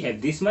 We have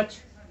this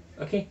much.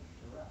 Okay,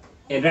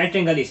 and right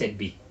triangle is at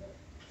B.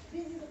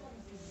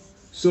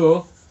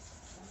 So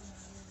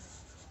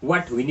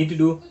what we need to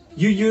do?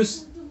 You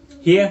use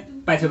here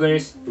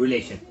Pythagoras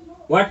relation.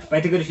 What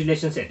Pythagoras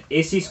relation said?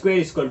 AC square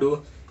is equal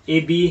to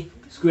AB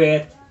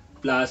square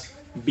plus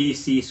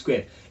BC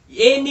square.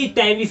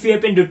 Anytime if you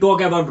happen to talk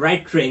about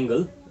right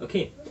triangle,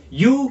 okay,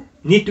 you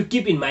need to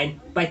keep in mind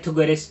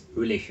Pythagoras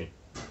relation.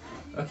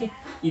 Okay,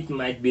 it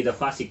might be the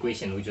first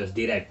equation which was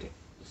derived,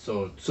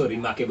 so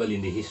remarkable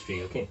in the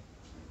history. Okay,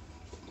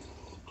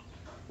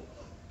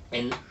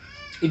 and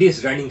it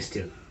is running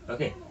still.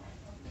 Okay,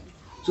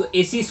 so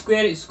AC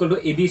square is equal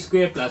to AB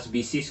square plus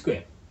BC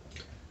square.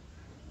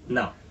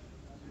 Now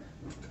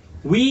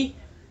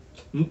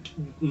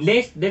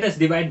let us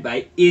divide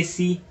by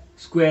AC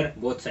square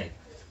both sides.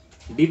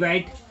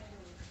 Divide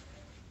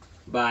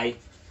by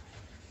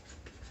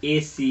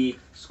AC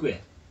square.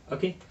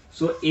 Okay,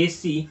 so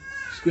AC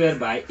square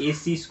by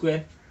AC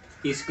square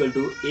is equal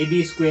to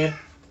AB square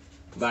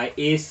by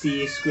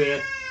AC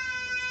square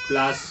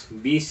plus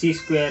BC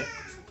square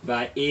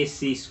by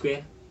AC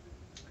square.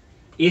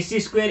 AC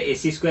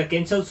square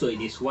cancel, so it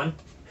is 1.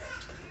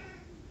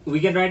 We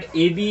can write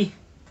AB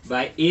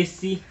by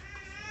AC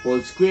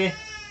whole square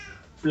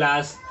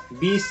plus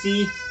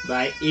BC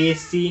by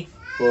AC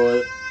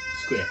whole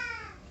square.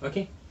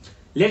 Okay,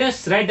 let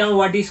us write down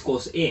what is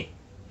cos A.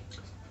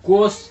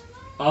 Cos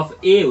of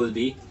A will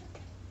be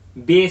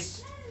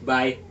base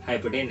by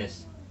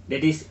hypotenuse,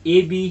 that is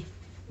AB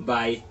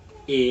by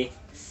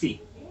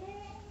AC.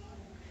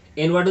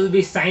 And what will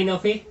be sine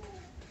of A?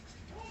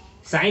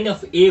 Sine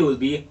of A will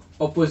be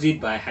opposite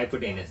by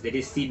hypotenuse, that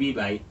is CB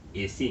by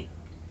AC.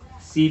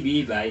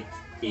 CB by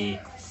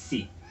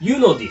AC. You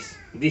know this.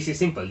 This is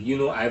simple. You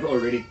know, I've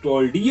already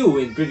told you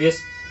in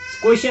previous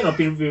question or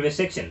previous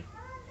section.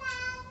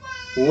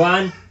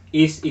 1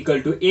 is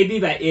equal to AB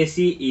by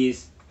AC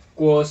is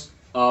cos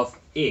of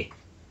A.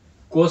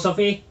 Cos of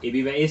A,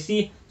 AB by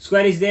AC,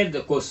 square is there,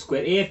 the cos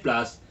square A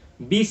plus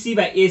BC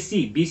by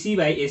AC. BC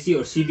by AC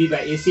or CB by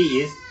AC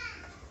is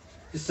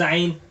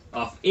sine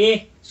of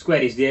A,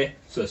 square is there,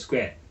 so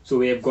square. So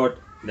we have got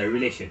the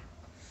relation.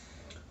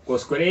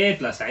 Cos square A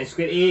plus sine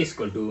square A is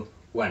equal to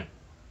 1.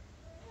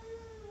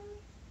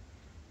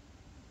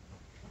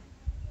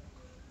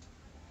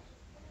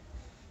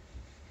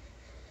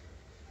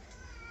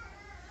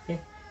 Okay.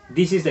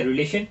 This is the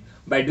relation.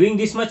 By doing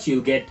this much,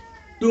 you'll get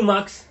 2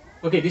 marks.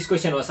 Okay, this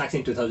question was asked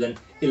in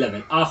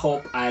 2011. I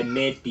hope I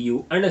made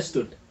you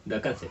understood the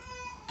concept.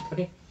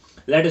 Okay,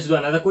 let us do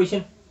another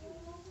question.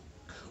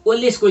 All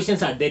these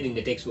questions are there in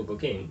the textbook.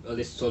 Okay, all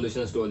these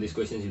solutions to all these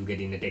questions you'll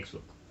get in the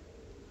textbook.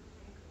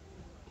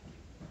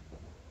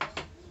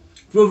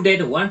 Prove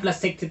that 1 plus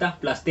sec theta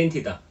plus tan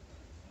theta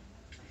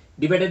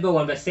divided by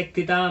 1 plus sec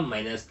theta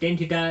minus tan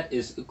theta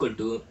is equal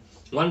to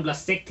 1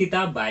 plus sec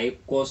theta by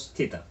cos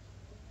theta.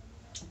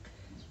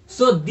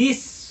 So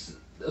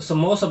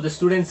most of the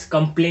students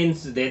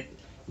complains that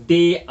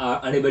they are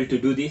unable to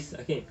do this.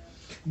 Okay,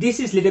 this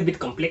is little bit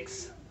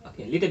complex.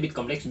 Okay, little bit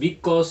complex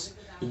because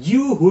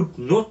you would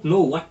not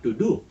know what to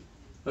do.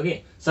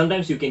 Okay,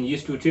 sometimes you can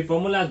use 2-3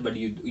 formulas, but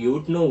you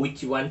would know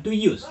which one to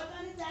use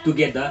to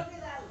get the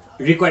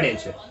required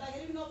answer.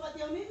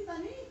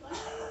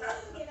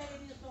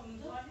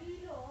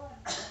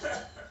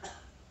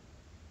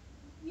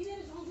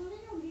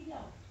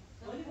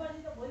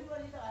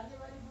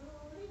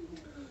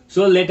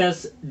 So let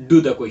us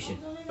do the question.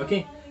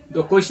 Okay,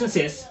 the question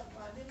says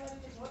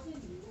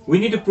we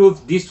need to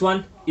prove this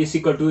one is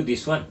equal to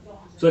this one.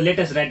 So let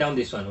us write down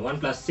this one.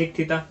 1 plus sec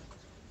theta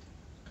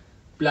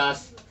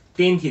plus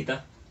tan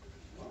theta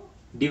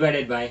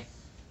divided by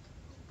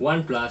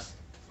 1 plus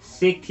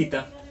sec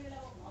theta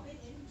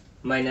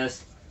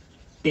minus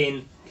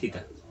tan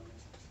theta.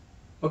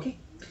 Okay,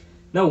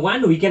 now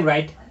 1 we can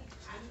write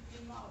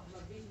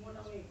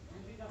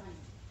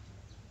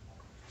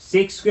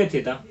sec square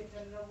theta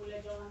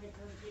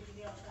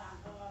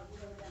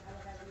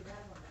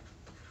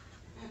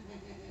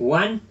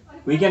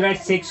we can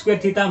write sec square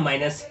theta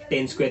minus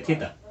tan square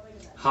theta.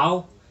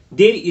 How?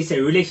 There is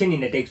a relation in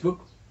the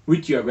textbook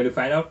which you are going to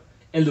find out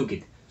and look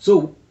it.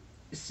 So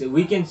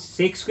we can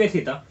sec square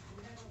theta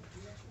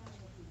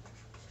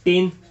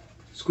tan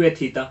square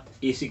theta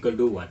is equal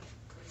to 1.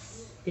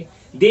 Okay,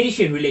 there is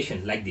a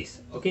relation like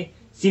this. Okay,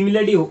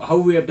 similarly how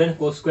we have done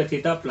cos square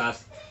theta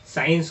plus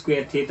sin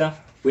square theta,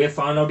 we have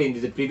found out in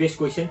the previous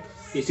question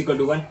is equal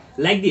to 1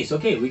 like this.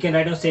 Okay, we can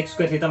write down sec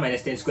square theta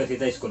minus tan square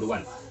theta is equal to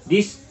 1.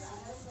 This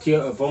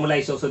formula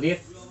is also there.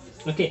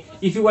 Okay,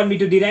 if you want me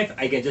to derive,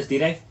 I can just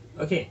derive.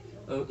 Okay,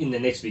 in the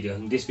next video.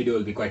 This video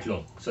will be quite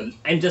long, so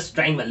I'm just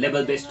trying my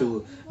level best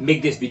to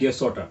make this video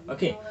shorter.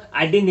 Okay,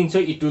 I didn't think so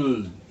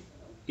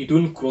it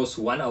won't cross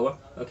 1 hour.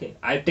 Okay,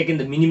 I've taken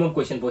the minimum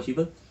question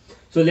possible,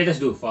 so let us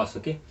do fast.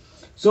 Okay,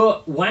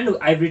 so 1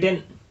 I've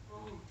written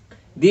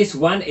this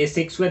one is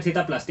sec square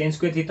theta plus tan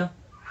square theta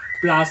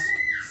plus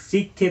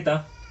sec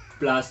theta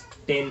plus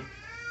tan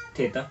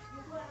theta,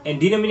 and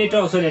denominator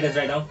also let us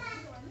write down.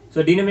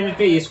 So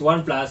denominator is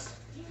 1 plus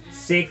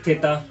sec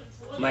theta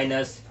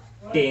minus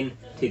tan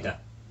theta.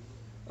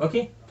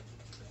 Okay,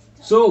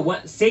 so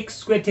sec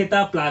square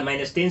theta plus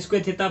minus tan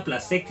square theta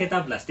plus sec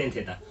theta plus tan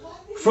theta.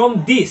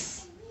 From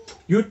this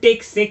you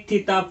take sec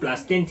theta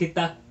plus tan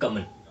theta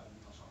common.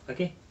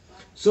 Okay,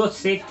 so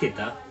sec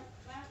theta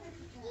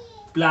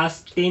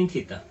plus tan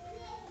theta,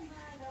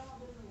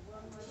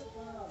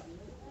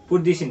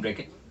 put this in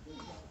bracket.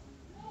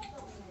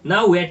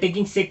 Now we are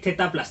taking sec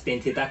theta plus tan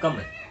theta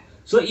common.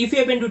 So if you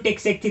happen to take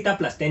sec theta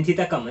plus tan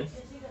theta common,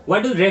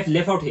 what is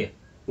left out here?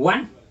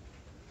 1.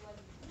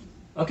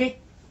 Okay,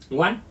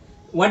 1.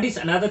 What is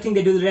another thing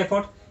that will left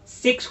out?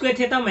 Sec square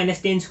theta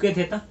minus tan square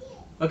theta.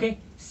 Okay,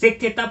 sec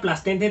theta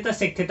plus tan theta,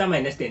 sec theta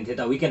minus tan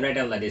theta. We can write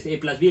down like this: a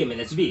plus b, a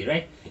minus b,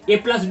 right? A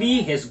plus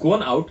b has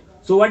gone out,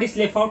 so what is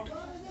left out?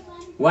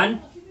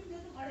 1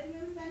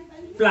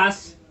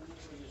 plus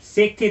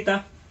sec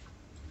theta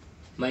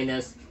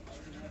minus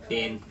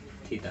tan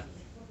theta.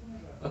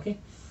 Okay,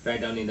 write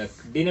down in the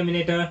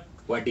denominator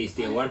what is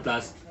there? 1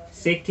 plus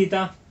sec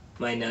theta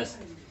minus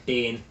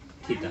tan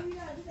theta.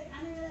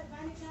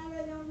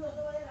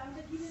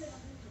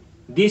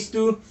 these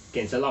two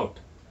cancel out.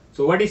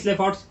 So what is left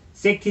out?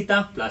 Sec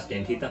theta plus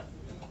tan theta.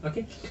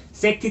 Okay,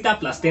 sec theta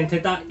plus tan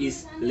theta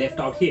is left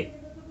out here.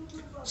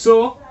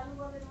 So,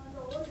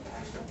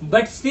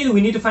 but still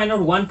we need to find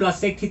out 1 plus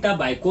sec theta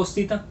by cos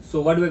theta.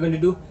 So what we're going to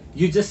do?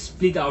 You just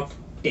split out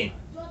 10.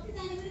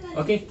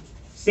 Okay,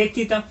 sec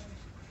theta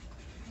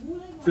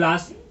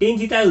plus tan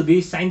theta will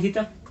be sin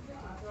theta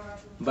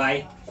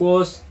by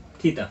cos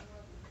theta.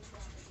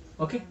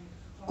 Okay,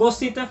 cos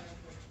theta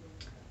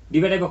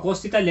divided by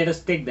cos theta. Let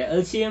us take the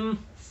LCM.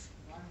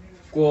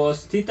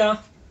 Cos theta,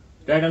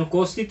 write down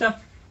cos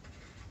theta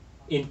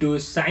into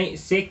sin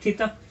sec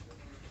theta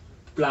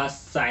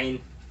plus sin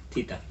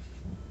theta.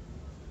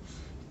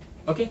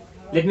 Okay,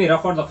 let me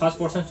rough out the first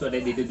portion so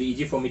that it will be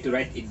easy for me to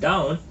write it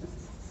down.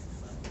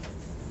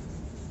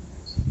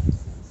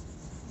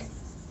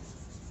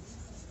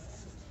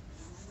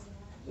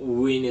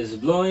 Wind is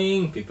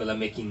blowing, people are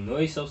making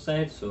noise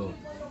outside, so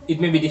it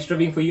may be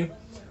disturbing for you,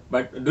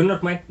 but do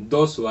not mind.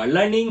 Those who are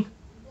learning,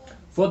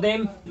 for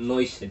them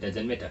noise, it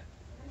doesn't matter.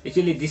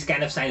 Actually this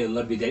kind of sign will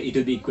not be there, it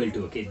will be equal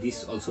to, okay,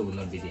 this also will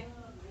not be there.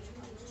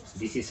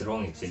 This is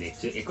wrong actually.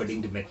 So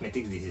according to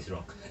mathematics this is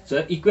wrong.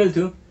 So equal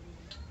to,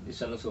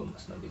 this one also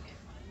must not be there.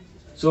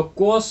 So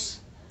cos,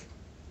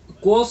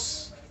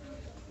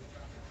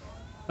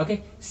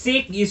 okay,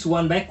 sec is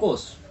 1 by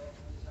cos.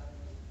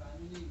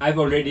 I've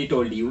already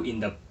told you in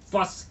the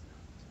first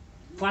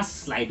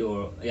slide,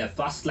 or yeah,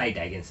 first slide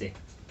I can say,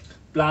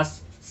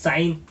 plus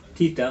sin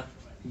theta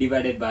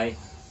divided by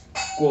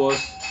cos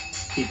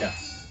theta.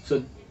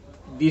 So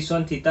this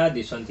one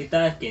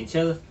theta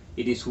cancel,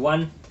 it is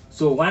 1.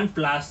 So 1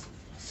 plus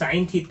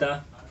sin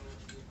theta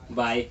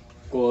by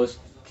cos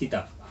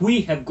theta.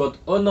 We have got,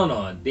 oh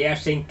no, they are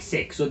saying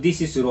sec, so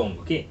this is wrong.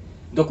 Okay,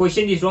 the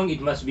question is wrong,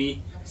 it must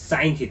be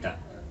sin theta.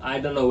 I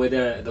don't know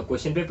whether the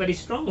question paper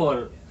is wrong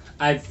or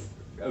I've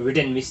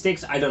written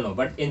mistakes, I don't know,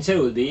 but answer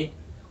will be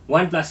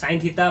 1 plus sin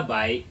theta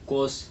by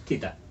cos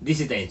theta. This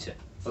is the answer.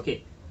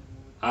 Okay,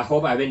 I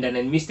hope I haven't done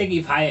any mistake.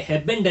 If I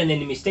haven't done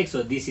any mistake,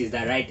 so this is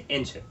the right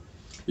answer.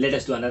 Let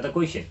us do another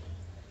question.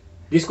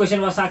 This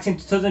question was asked in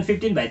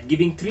 2015 by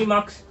giving 3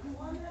 marks.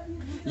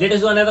 Let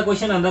us do another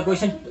question.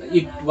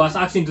 It was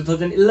asked in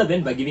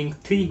 2011 by giving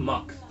 3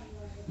 marks.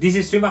 This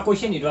is 3 mark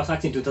question. It was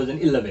asked in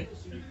 2011.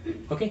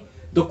 Okay,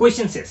 the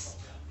question says,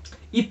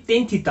 if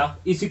tan theta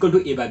is equal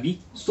to a by b,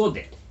 so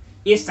that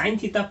a sin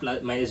theta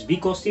plus minus b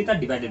cos theta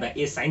divided by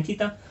a sin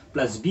theta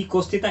plus b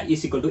cos theta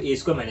is equal to a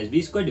square minus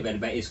b square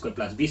divided by a square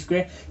plus b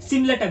square.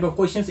 Similar type of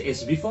questions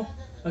as before.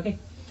 Okay,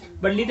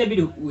 but little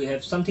bit we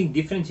have something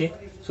different here.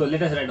 So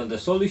let us write down the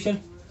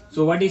solution.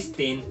 So what is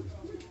tan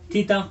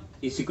theta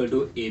is equal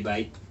to a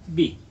by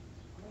b.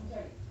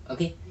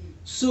 Okay,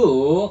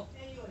 so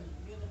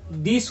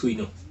this we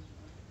know.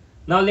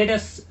 Now let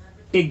us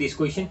take this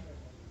question.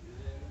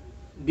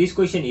 This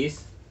question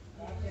is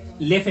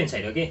left hand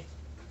side. Okay,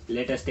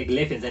 let us take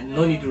left hand side.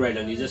 No need to write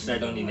down, you just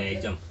write down in the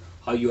exam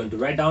how you want to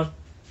write down.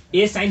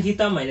 A sin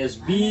theta minus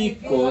b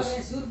cos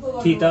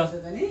theta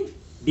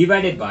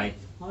divided by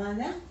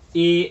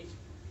a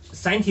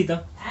sin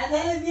theta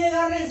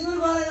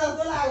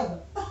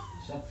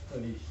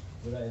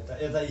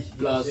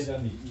plus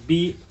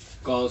b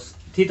cos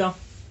theta.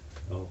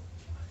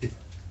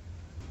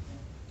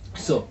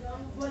 So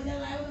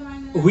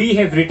we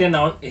have written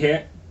down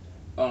here,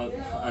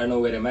 I don't know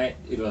where am I,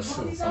 it was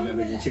some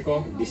emergency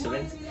call,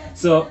 disturbance.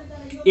 So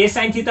a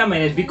sin theta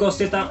minus b cos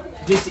theta,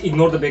 please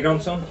ignore the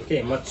background sound.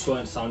 Okay, much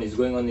sound is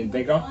going on in the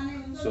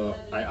background, so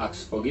I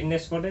ask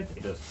forgiveness for that,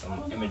 it was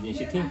some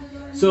emergency thing.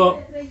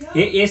 So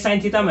a sin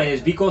theta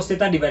minus b cos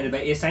theta divided by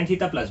a sin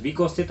theta plus b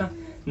cos theta.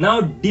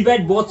 Now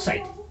divide both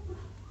sides,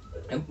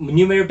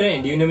 numerator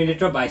and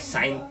denominator, by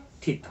sin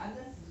theta.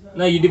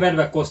 Now you divide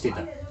by cos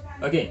theta.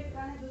 Okay,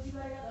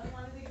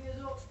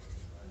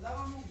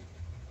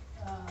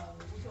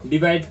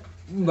 divide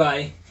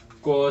by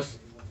cos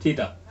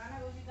theta.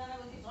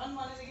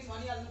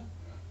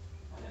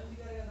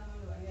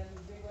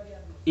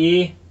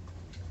 A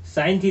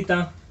sin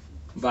theta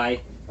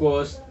by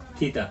cos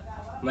theta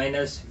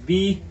minus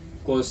b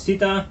cos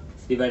theta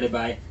divided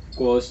by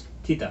cos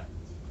theta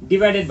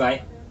divided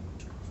by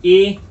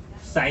a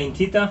sin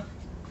theta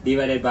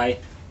divided by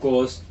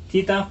cos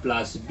theta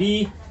plus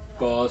b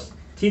cos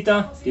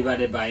theta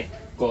divided by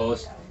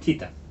cos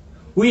theta.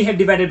 We have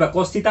divided by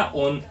cos theta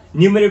on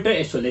numerator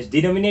as well as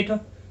denominator.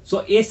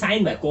 So a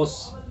sin by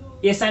cos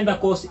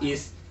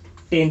is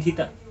tan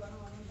theta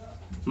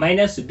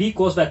minus b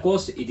cos by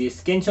cos, it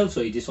is cancelled,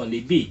 so it is only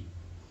b,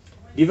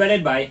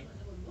 divided by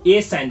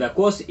a sin by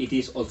cos, it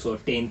is also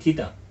tan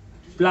theta,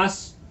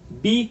 plus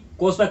b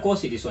cos by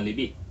cos, it is only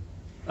b.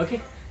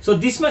 Okay, so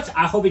this much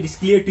I hope it is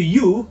clear to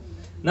you.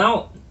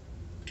 Now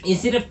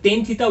instead of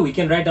tan theta we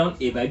can write down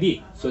a by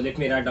b. So let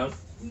me write down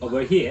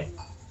over here.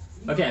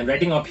 Okay, I'm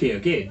writing up here.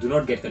 Okay, do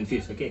not get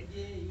confused. Okay,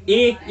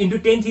 a into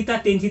tan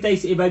theta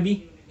is a by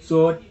b,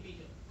 so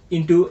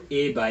into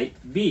a by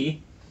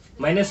b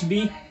minus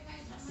b,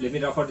 let me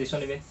draw for this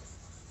one again.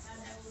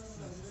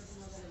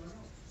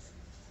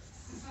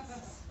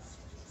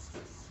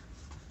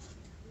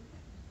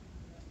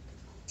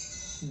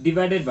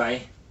 divided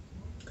by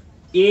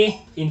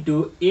a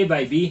into a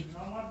by b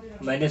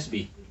minus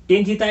b.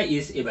 Tan theta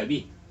is a by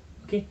b.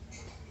 Okay.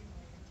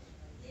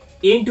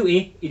 A into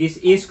a, it is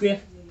a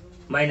square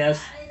minus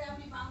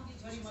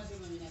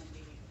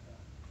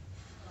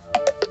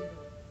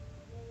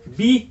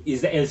b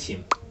is the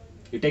LCM.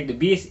 You take the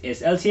b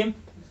as LCM.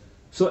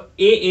 So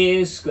a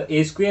is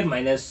a square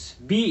minus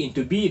b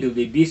into b, it will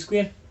be b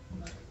square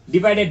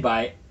divided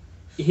by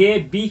here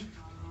b.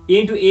 A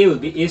into a will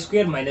be a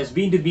square minus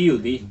b into b will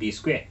be b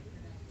square.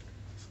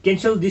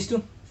 Cancel these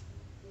two.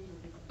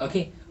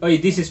 Okay. Oh,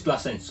 this is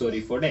plus sign. Sorry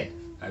for that.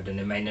 I've done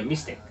a minor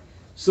mistake.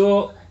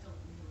 So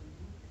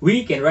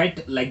we can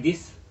write like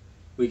this.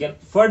 We can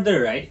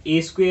further write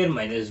a square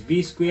minus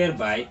b square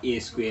by a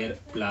square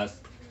plus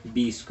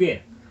b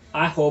square.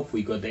 I hope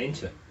we got the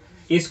answer.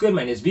 A square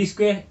minus b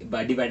square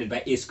by divided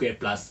by a square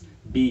plus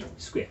b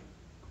square.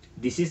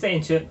 This is the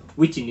answer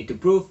which you need to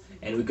prove,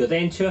 and we got the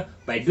answer.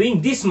 By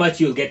doing this much,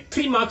 you'll get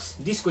 3 marks.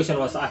 This question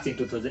was asked in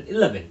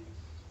 2011.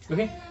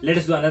 Okay, let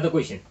us do another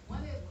question.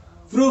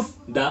 Prove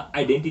the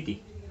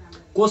identity.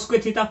 Cos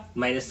square theta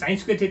minus sin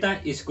square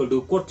theta is equal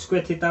to cot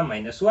square theta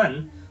minus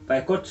 1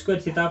 by cot square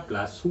theta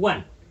plus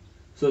 1.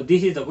 So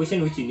this is the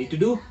question which you need to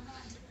do.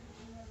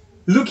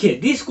 Look here,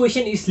 this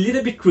question is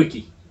little bit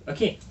tricky.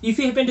 Okay, if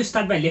you happen to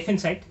start by left hand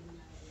side,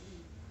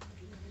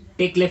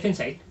 take left hand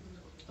side.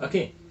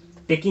 Okay,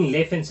 taking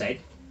left hand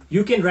side,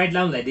 you can write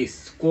down like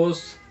this: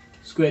 cos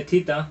square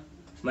theta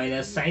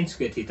minus sin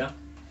square theta.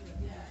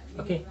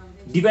 Okay,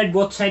 divide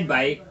both side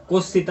by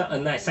cos theta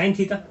sin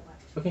theta.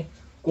 Okay,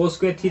 cos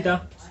square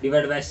theta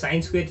divided by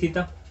sin square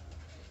theta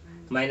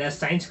minus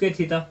sin square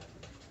theta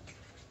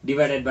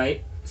divided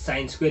by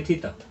sin square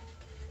theta.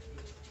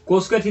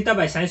 Cos square theta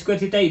by sin square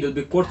theta, it will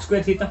be cot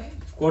square theta.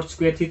 Cot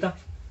square theta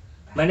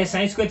minus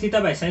sin square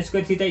theta by sin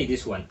square theta, it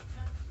is 1.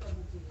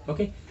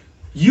 Okay,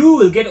 you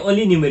will get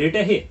only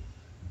numerator here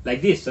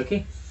like this.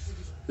 Okay,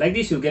 like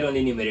this you'll get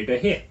only numerator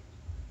here.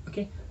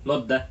 Okay,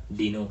 not the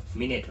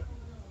denominator.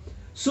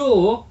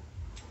 So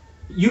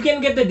you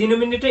can get the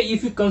denominator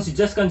if you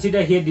just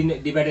consider here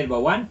divided by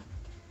 1.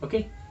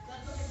 Okay,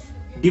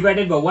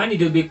 divided by 1,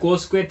 it will be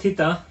cos square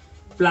theta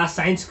plus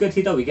sin square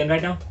theta. We can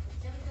write down.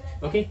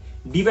 Okay,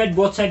 divide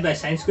both sides by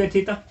sin square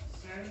theta,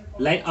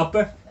 line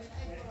upper.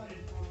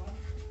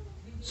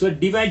 So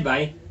divide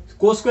by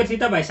cos square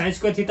theta by sin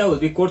square theta will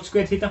be cot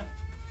square theta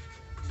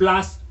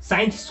plus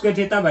sin square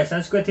theta by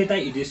sin square theta,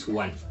 it is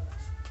 1.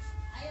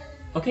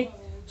 Okay,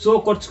 so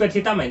cot square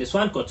theta minus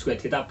 1, cot square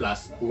theta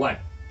plus 1.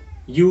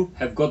 You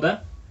have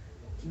got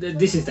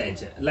this is the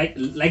answer. Like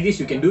this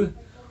you can do.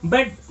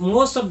 But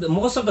most of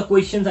the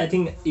questions, I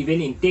think,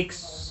 even in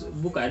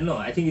textbook, I don't know,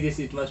 I think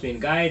it must be in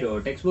guide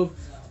or textbook,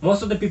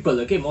 most of the people,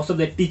 okay, most of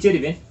the teacher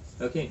even,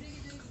 okay,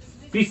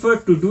 prefer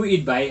to do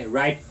it by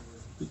right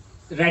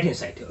hand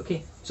side.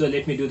 Okay, so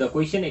let me do the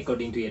question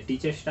according to your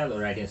teacher style or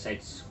right hand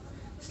side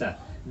style.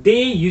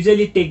 They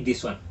usually take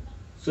this one,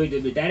 so it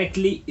will be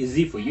directly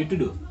easy for you to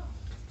do.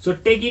 So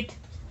take it,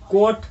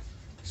 cot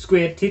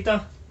square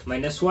theta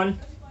minus 1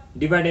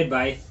 divided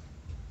by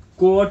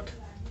cot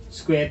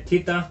square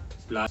theta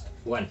plus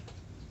 1.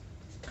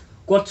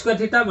 Cot square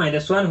theta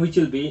minus 1, which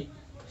will be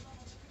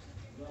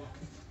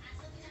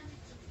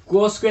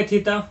cos square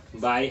theta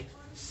by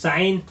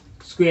sin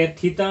square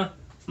theta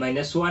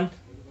minus 1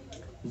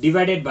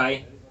 divided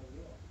by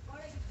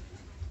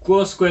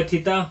cos square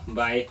theta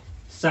by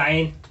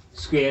sin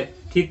square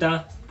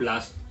theta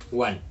plus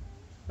 1.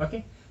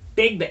 Okay,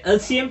 take the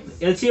LCM.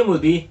 LCM will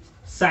be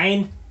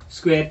sin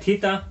square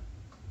theta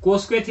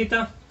cos square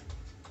theta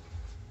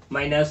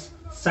minus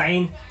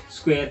sin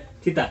square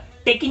theta.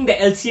 Taking the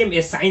LCM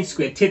as sin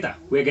square theta,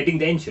 we are getting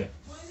the answer.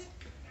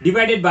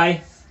 Divided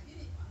by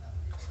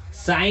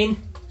sin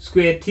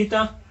square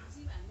theta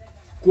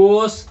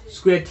cos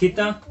square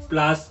theta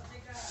plus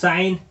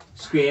sin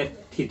square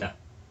theta.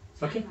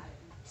 Okay,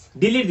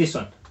 delete this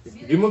one,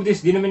 remove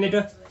this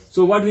denominator.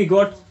 So what we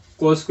got?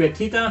 Cos square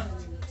theta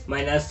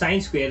minus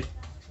sin square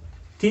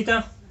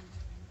theta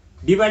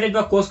divided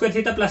by cos square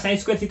theta plus sin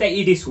square theta,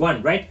 it is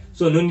 1, right?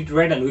 So no need to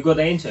write down, we got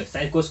the answer.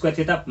 Sin cos square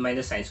theta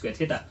minus sin square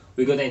theta,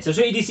 we got the answer.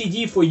 So it is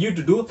easy for you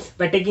to do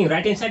by taking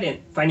right hand side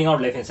and finding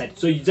out left hand side.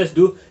 So you just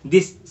do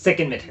this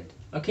second method.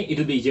 Okay, it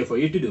will be easier for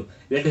you to do.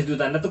 Let us do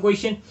another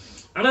question.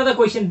 Another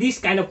question, these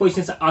kind of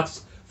questions are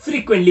asked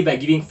frequently by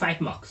giving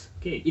 5 marks.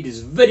 Okay, it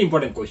is very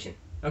important question.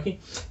 Okay,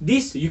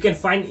 this you can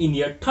find in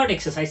your third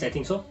exercise, I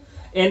think so.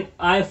 And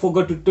I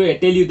forgot to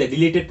tell you the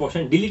deleted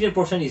portion. Deleted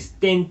portion is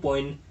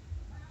 10.3,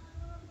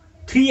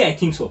 I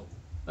think so.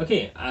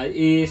 Okay,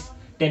 is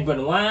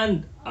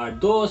 10.1 are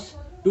those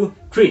 2,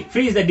 3.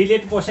 3 is the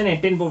deleted portion,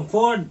 and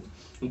 10.4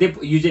 they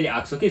usually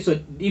ask. Okay, so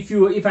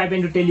if I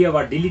happen to tell you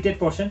about deleted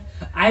portion,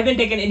 I haven't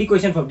taken any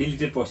question from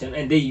deleted portion,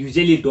 and they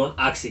usually don't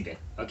ask even.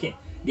 Okay,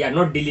 they are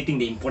not deleting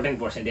the important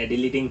portion, they are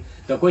deleting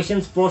the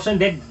questions portion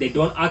that they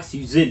don't ask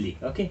usually.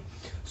 Okay,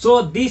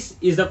 so this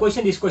is the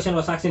question. This question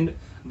was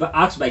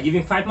asked by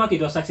giving 5 marks.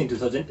 It was asked in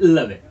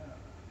 2011.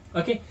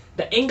 Okay,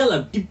 the angle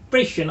of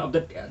depression of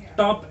the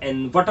top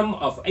and bottom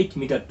of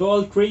 8-meter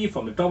tall tree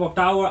from the top of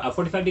tower are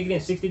 45 degree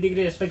and 60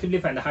 degree respectively.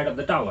 Find the height of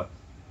the tower.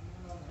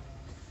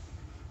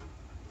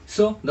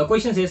 So the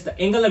question says the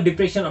angle of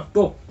depression of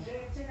top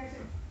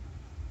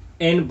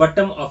and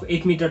bottom of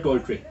 8-meter tall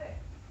tree.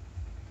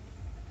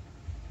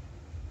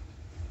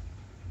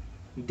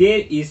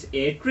 There is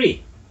a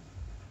tree.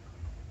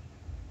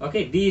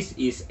 Okay, this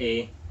is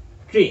a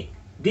tree.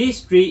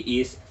 This tree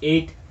is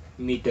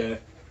 8-meter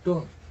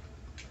tall.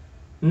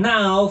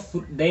 Now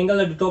the angle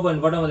of the top and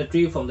bottom of the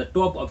tree from the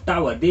top of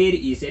tower. There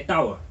is a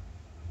tower.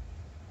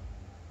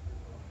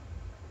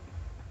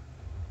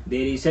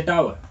 There is a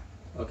tower.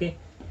 Okay,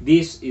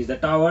 this is the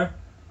tower.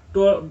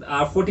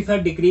 Are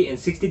 45 degree and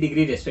 60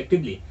 degree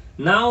respectively.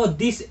 Now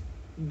this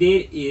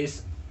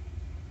is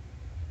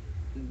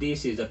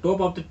the top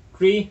of the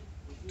tree.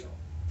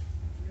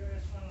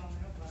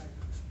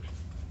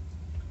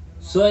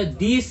 So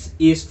this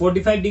is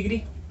 45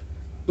 degree,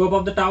 top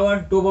of the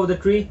tower, top of the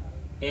tree,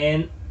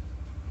 and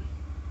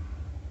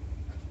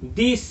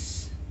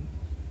this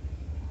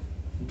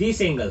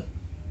angle,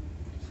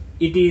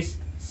 it is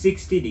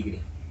 60 degree.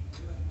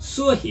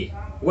 So here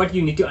what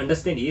you need to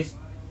understand is,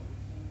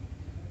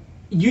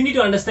 you need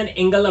to understand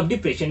angle of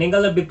depression.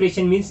 Angle of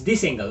depression means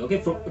this angle, okay,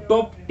 from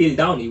top till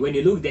down. When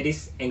you look, that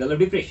is angle of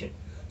depression.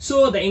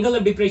 So the angle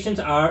of depressions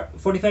are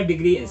 45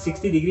 degree and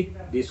 60 degree.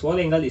 This whole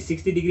angle is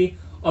 60 degree.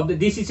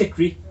 This is a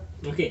tree.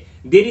 Okay,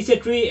 there is a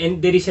tree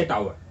and there is a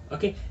tower.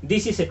 Okay,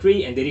 this is a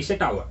tree and there is a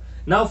tower.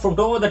 Now from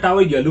top of the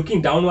tower you are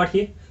looking downward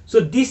here.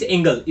 So this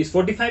angle is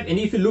 45, and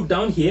if you look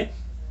down here,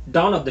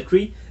 down of the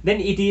tree,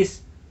 then it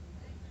is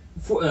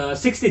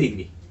 60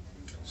 degree.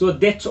 So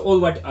that's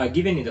all what are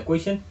given in the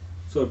question.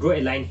 So draw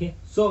a line here.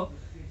 So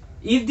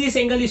if this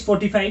angle is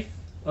 45,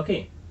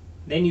 okay,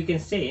 then you can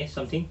say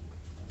something.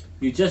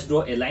 You just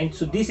draw a line.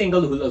 So this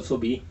angle will also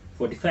be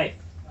 45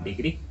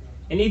 degree.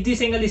 And if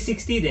this angle is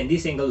 60, then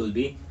this angle will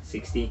be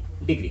 60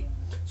 degree.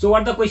 So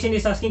what the question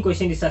is asking?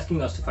 Question is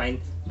asking us to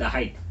find the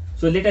height.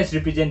 So let us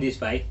represent this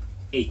by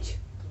h.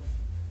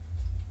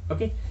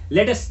 Okay,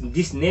 let us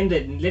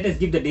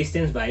give the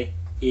distance by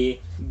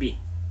AB.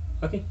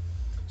 Okay,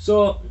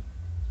 so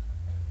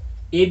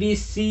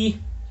ABC,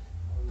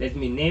 let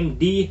me name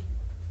DE.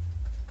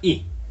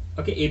 Okay,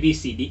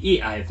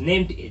 ABCDE, I have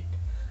named it.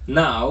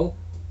 Now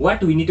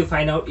what we need to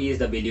find out is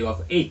the value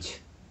of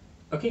h.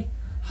 Okay,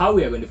 how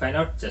we are going to find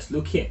out? Just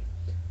look here.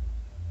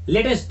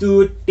 Let us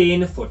do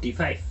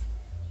 1045.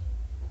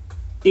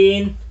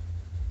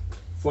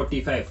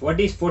 1045. What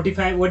is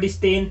 45? What is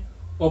 10?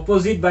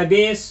 Opposite by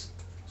base.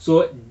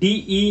 So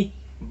DE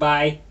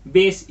by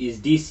base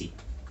is DC.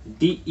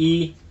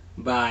 DE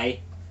by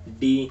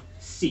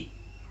DC.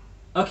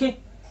 Okay.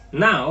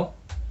 Now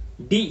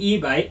DE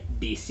by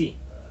DC.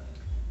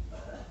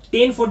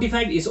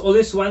 1045 is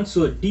always 1.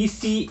 So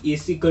DC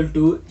is equal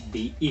to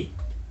DE.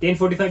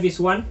 1045 is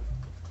 1.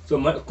 So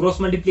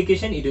cross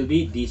multiplication, it will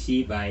be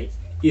DC by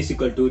is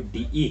equal to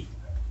DE.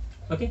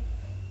 Okay.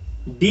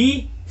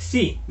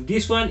 DC,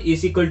 this one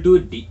is equal to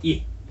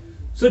DE.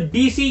 So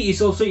DC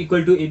is also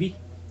equal to AB.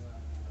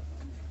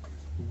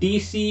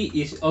 DC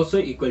is also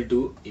equal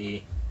to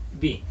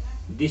AB.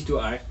 These two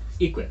are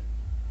equal.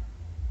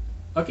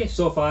 Okay,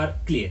 so far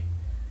clear.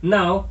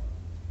 Now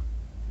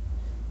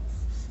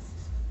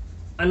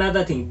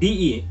another thing,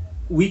 DE,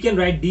 we can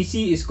write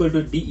DC is equal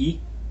to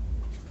DE.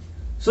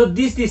 So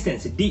this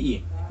distance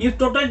DE, if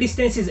total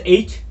distance is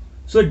h,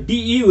 so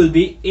DE will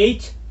be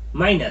h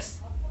minus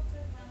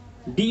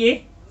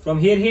DA from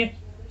here.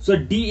 So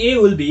DA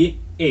will be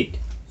 8.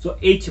 So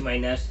h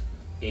minus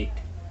 8.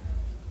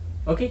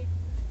 Okay.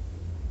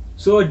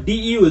 So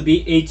DE will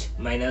be h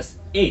minus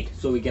 8.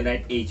 So we can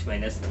write h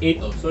minus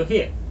 8 also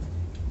here.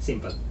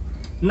 Simple.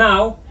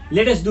 Now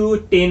let us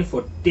do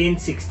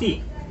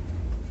 1060.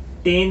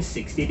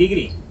 1060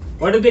 degree.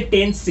 What will be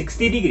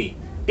 1060 degree?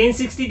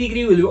 1060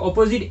 degree will be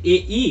opposite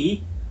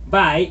AE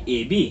by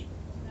AB.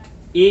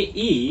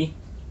 AE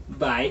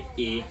by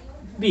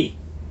AB.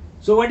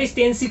 So what is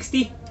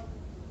 1060?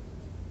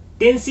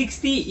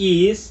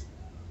 1060 is,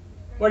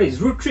 what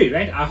is root 3,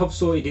 right? I hope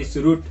so. It is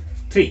root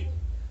 3.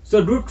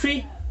 So root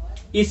 3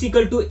 is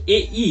equal to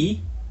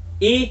AE.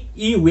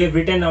 AE we have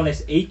written down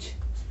as h.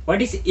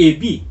 What is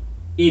AB?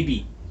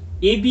 AB.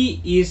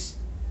 AB is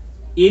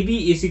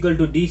equal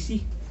to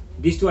DC.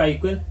 These two are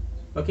equal.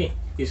 Okay,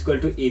 is equal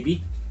to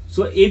AB.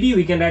 So AB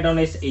we can write down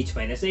as h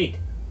minus 8.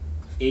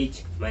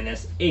 H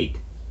minus 8.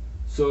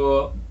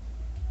 So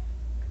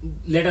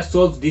let us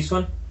solve this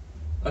one.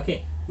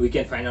 Okay, we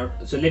can find out.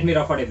 So let me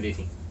rough out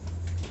everything.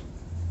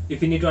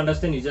 If you need to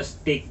understand, you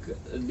just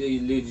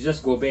you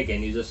just go back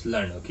and you just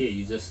learn. Okay,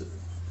 you just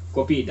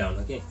copy it down.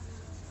 Okay,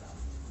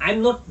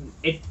 I'm not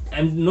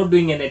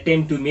doing an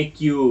attempt to make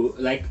you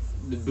like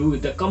do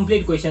the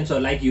complete questions or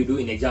like you do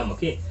in exam.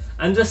 Okay,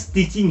 I'm just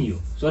teaching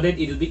you so that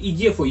it will be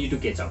easier for you to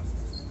catch up.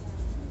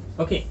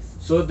 Okay,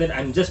 so that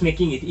I'm just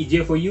making it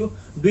easier for you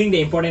doing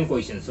the important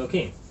questions.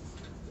 Okay,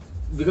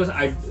 because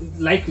I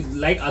like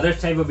other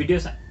type of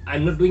videos,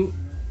 I'm not doing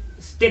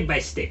step by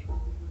step.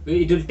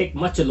 It will take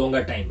much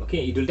longer time.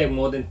 Okay, it will take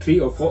more than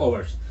 3 or 4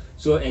 hours.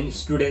 So and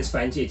students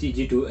find it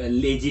easy to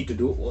lazy to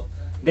do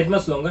that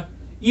much longer.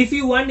 If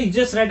you want, you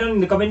just write down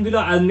in the comment below.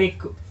 I'll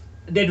make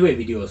that way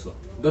video also.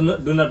 Do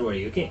not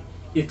worry. Okay,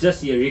 it's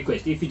just your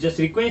request. If you just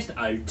request,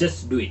 I'll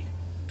just do it.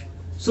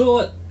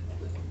 So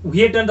we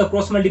have done the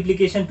cross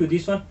multiplication to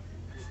this one.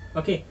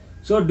 Okay,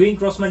 so doing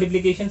cross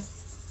multiplication.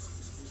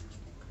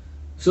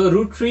 So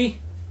root 3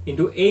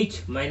 into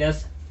h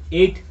minus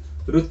 8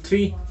 root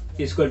 3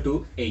 is equal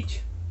to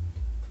h.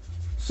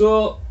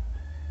 So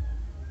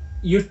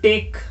you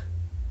take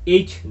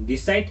h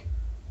this side,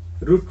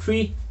 root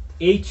 3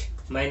 h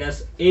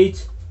minus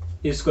h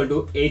is equal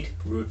to 8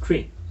 root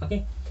 3.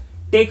 Okay,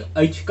 take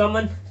h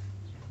common,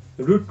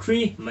 root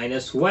 3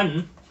 minus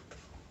 1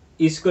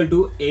 is equal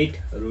to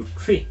 8 root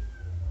 3.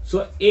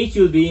 So h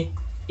will be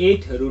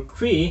 8 root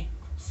 3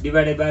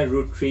 divided by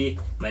root 3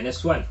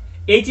 minus 1.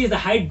 H is the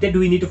height that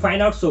we need to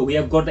find out, so we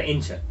have got the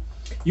answer.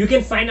 You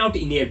can find out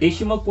in a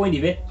decimal point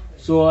even.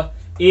 So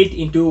 8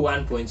 into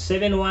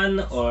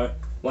 1.71 or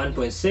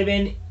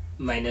 1.7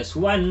 minus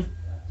 1,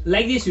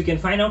 like this you can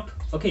find out.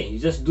 Okay, you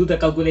just do the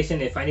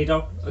calculation and find it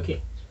out.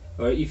 Okay,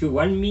 or if you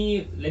want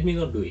me, let me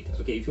not do it.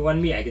 Okay, if you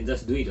want me, I can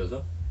just do it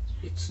also.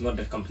 It's not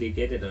that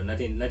complicated or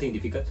nothing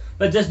difficult,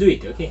 but just do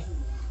it. Okay,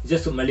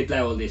 just to multiply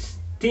all this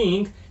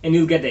thing and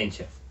you'll get the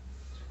answer.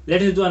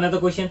 Let us do another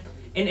question.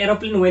 An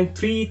aeroplane when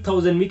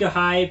 3000 meter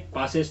high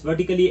passes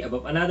vertically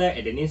above another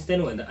at an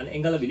instant when the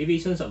angle of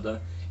elevations of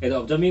the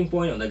observing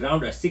point on the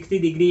ground are 60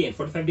 degree and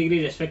 45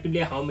 degree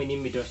respectively. How many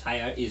meters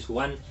higher is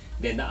one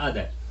than the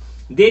other?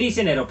 There is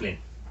an aeroplane.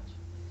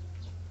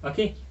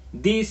 Okay,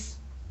 this,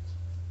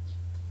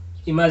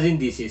 imagine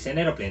this is an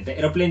aeroplane. The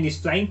aeroplane is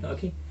flying.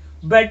 Okay,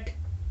 but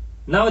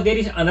now there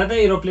is another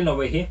aeroplane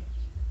over here.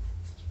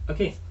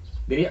 Okay,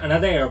 there is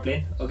another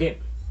aeroplane. Okay,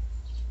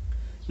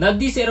 now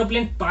this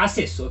aeroplane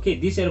passes. Okay,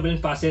 this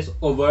aeroplane passes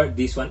over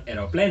this one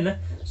aeroplane.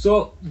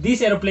 So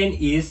this aeroplane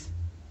is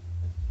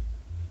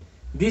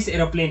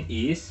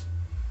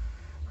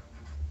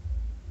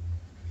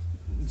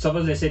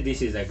suppose let's say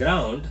this is the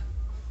ground.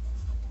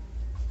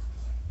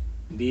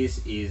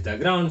 This is the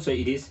ground, so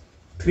it is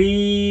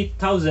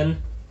 3000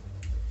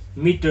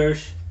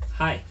 meters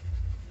high.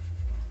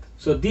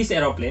 So this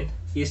aeroplane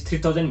is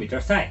 3000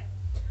 meters high.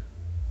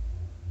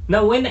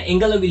 Now when the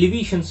angle of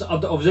elevations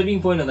of the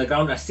observing point on the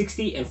ground are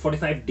 60 and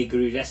 45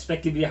 degrees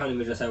respectively, how many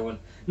meters I want?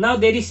 Now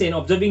there is an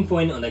observing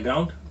point on the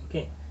ground.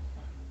 Okay,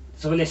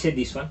 so let's say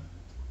this one.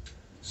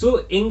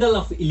 So angle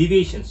of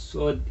elevations,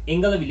 so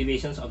angle of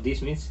elevations of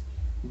this means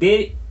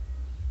there,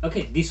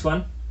 okay, this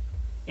one,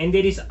 and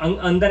there is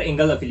another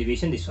angle of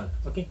elevation, this one.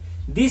 Okay,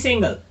 this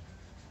angle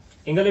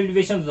of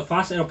elevation of the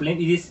first aeroplane,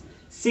 it is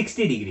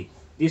 60 degree.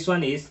 This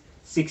one is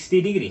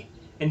 60 degree,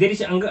 and there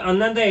is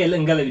another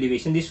angle of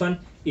elevation, this one,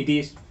 it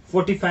is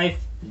 45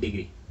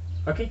 degree.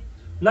 Okay,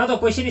 now the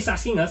question is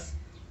asking us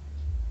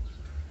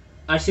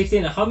at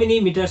 16 how many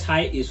meters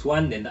high is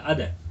one than the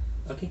other.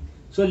 Okay,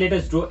 so let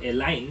us draw a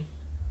line.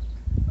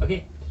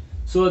 Okay,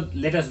 so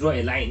let us draw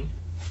a line.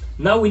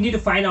 Now we need to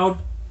find out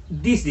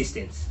this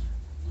distance.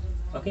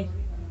 Okay,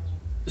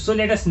 so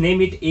let us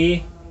name it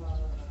A,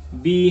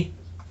 B,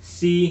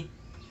 C,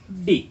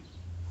 D.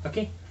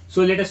 Okay,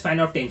 so let us find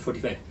out 10,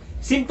 45.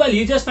 Simple,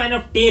 you just find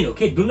out 10.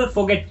 Okay, do not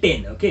forget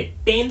 10. Okay,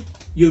 10,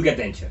 you'll get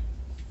the answer.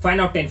 Find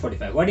out 10,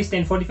 45. What is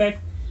 10, 45?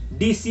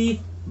 DC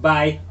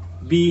by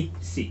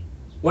BC.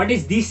 What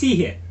is DC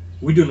here?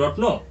 We do not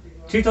know.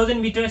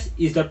 3000 meters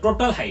is the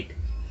total height.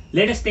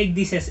 Let us take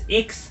this as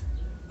X.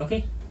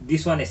 Okay,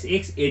 this one as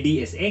X, AD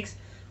as X.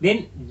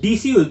 Then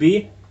DC will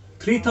be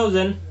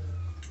 3000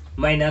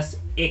 minus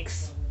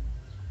X.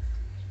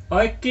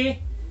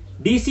 Okay,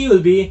 DC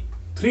will be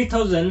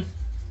 3000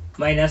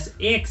 minus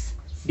X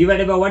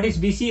divided by what is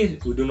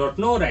BC? We do not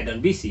know. Write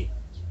down BC.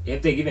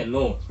 If they given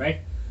no,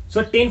 right?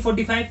 So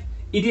 1045,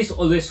 it is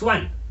always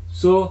 1.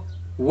 So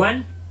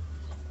 1,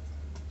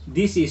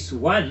 this is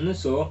 1.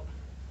 So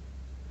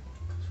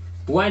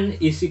 1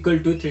 is equal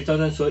to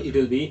 3000. So it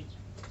will be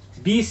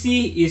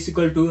BC is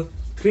equal to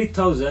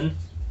 3000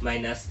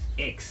 minus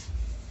X.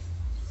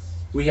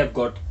 We have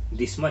got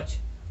this much.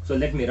 So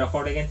let me rough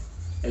out again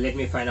and let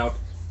me find out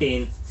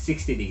 10,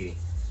 60 degree.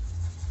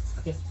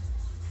 Okay,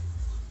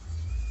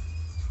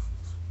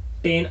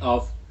 10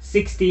 of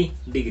 60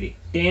 degree.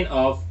 10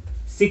 of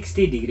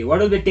 60 degree. What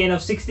will be 10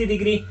 of 60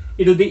 degree?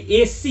 It will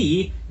be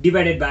AC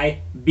divided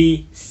by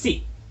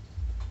BC.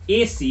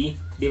 AC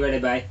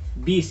divided by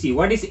BC.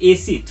 What is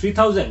AC?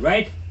 3000,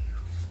 right?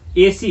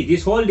 AC,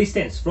 this whole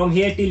distance from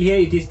here till here,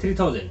 it is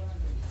 3000,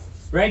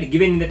 right?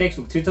 Given in the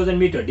textbook, 3000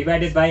 meter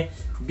divided by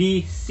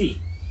BC.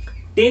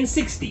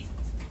 1060.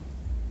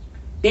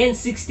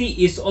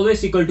 1060 is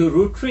always equal to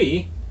root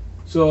 3.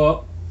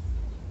 So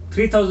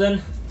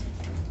 3000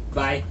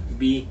 by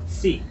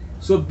BC.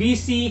 So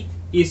BC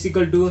is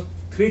equal to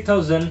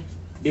 3000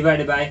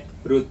 divided by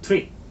root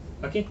 3.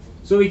 Okay,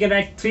 so we can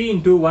write 3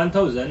 into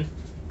 1000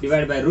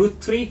 divided by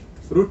root 3.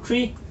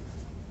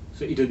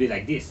 So it will be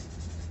like this.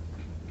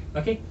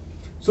 Okay,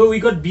 so we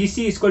got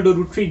BC is equal to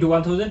root 3 into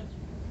 1000.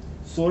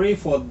 Sorry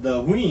for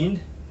the wind,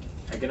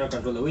 I cannot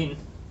control the wind.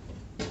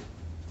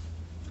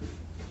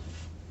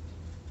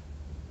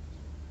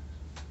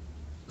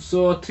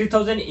 So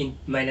 3000 in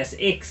minus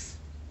x.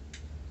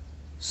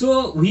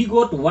 So we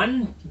got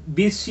 1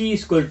 BC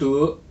is equal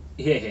to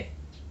here.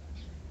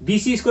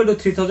 BC is equal to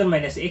 3000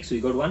 minus x.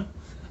 We got 1.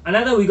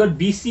 Another we got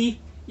BC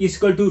is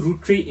equal to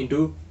root 3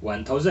 into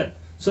 1000.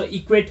 So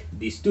equate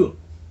these two.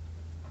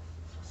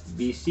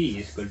 BC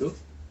is equal to,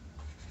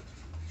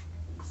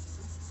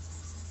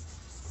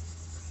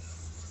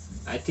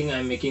 I think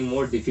I'm making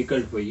more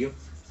difficult for you.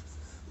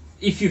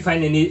 If you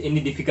find any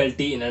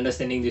difficulty in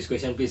understanding this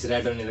question, please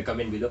write down in the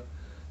comment below.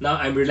 Now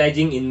I'm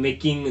realizing in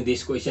making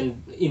this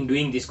question, in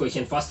doing this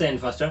question faster and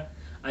faster,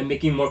 I'm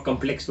making more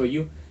complex for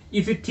you.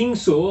 If you think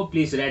so,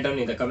 please write down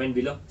in the comment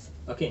below.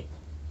 Okay,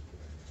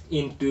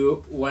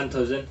 into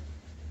 1000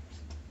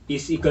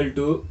 is equal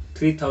to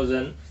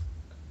 3000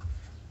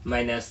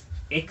 minus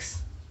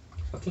x.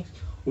 Okay,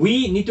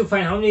 we need to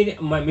find how many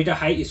meter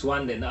high is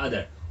one than the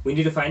other. We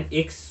need to find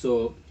x.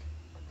 So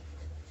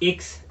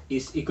x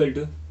is equal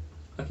to,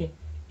 okay,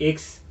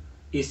 x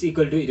is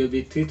equal to, it will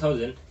be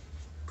 3000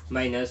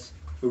 minus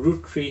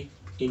root 3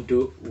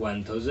 into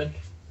 1000.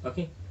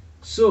 Okay,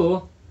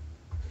 so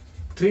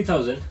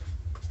 3000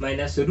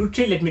 minus root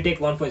 3, let me take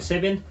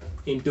 1.7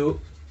 into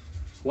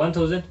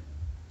 1000.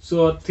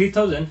 So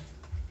 3000,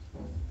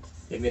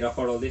 let me rough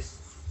out all this.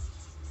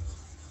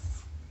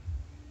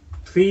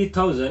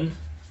 3000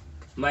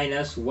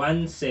 minus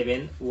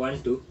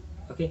 1712.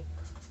 Okay,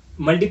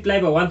 multiply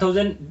by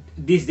 1000,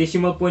 this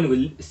decimal point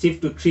will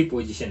shift to 3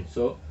 position.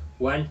 So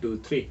 1 2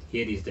 3,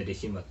 here is the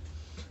decimal.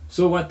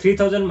 So what,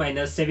 3000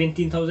 minus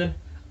 17,000.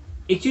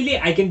 Actually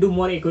I can do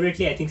more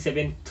accurately. I think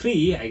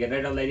 73 I can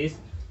write down like this.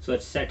 So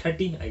it's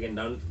 30, I can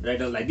write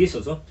down like this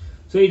also.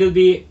 So it will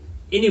be,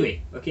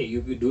 anyway, okay,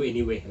 you could do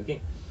anyway. Okay,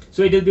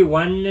 so it will be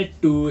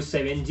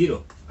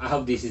 1270. I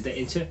hope this is the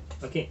answer.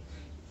 Okay,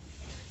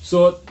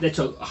 so that's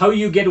all. How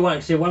you get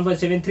one, say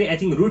 1.73, I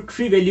think root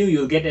 3 value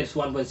you'll get as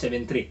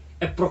 1.73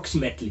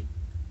 approximately.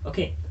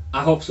 Okay,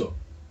 I hope so.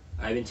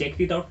 I haven't checked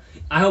it out.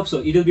 I hope so.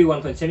 It will be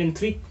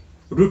 1.73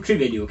 root 3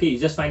 value. Okay, you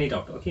just find it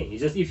out. Okay, you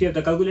just, if you have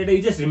the calculator,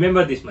 you just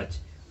remember this much.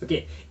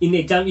 Okay, in the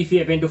exam, if you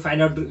happen to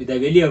find out the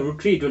value of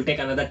root 3, it will take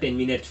another 10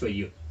 minutes for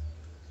you.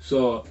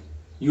 So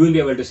you will be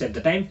able to save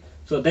the time.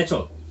 So that's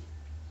all.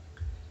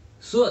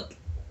 So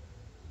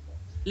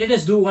let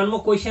us do one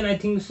more question, I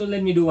think. So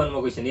let me do one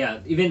more question. Yeah,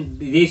 even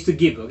they used to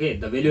give, okay,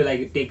 the value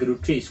like take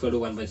root 3 is equal to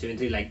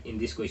 1.73 like in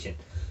this question.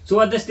 So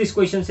what does this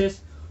question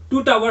says?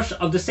 Two towers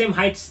of the same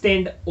height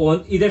stand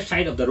on either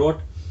side of the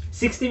road,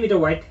 60 meter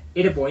wide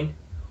at a point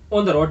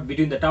on the road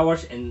between the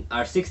towers and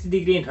are 60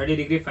 degree and 30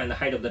 degree. Find the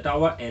height of the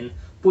tower and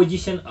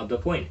position of the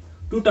point.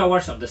 Two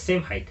towers of the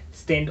same height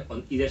stand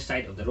on either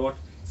side of the road,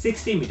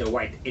 60 meter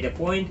wide at a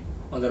point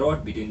on the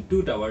road between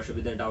two towers.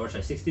 Within the towers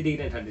are 60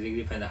 degree and 30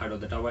 degree. Find the height of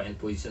the tower and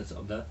positions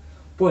of the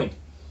point.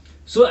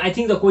 So I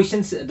think the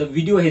questions, the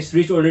video has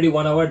reached already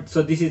 1 hour.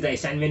 So this is the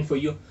assignment for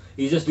you.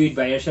 You just do it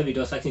by yourself. It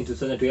was like in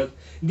 2012.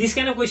 This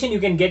kind of question you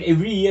can get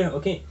every year.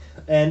 Okay,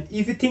 and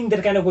if you think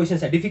that kind of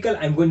questions are difficult,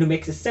 I'm going to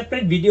make a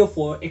separate video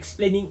for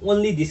explaining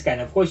only this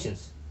kind of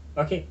questions.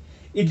 Okay,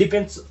 it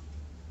depends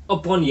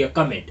upon your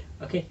comment.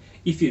 Okay,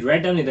 if you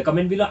write down in the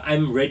comment below,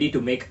 I'm ready to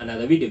make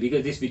another video,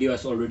 because this video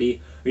has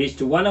already reached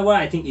 1 hour.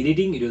 I think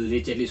editing it will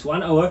reach at least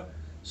 1 hour,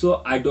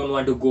 so I don't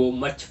want to go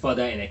much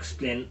further and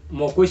explain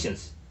more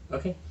questions.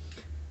 Okay,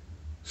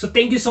 so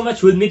thank you so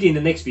much. We'll meet in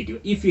the next video.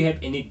 If you have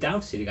any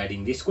doubts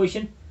regarding this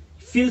question,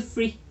 feel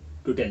free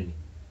to tell me.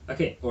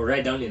 Okay, or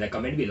write down in the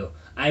comment below.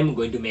 I'm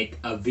going to make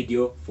a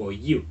video for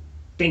you.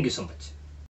 Thank you so much.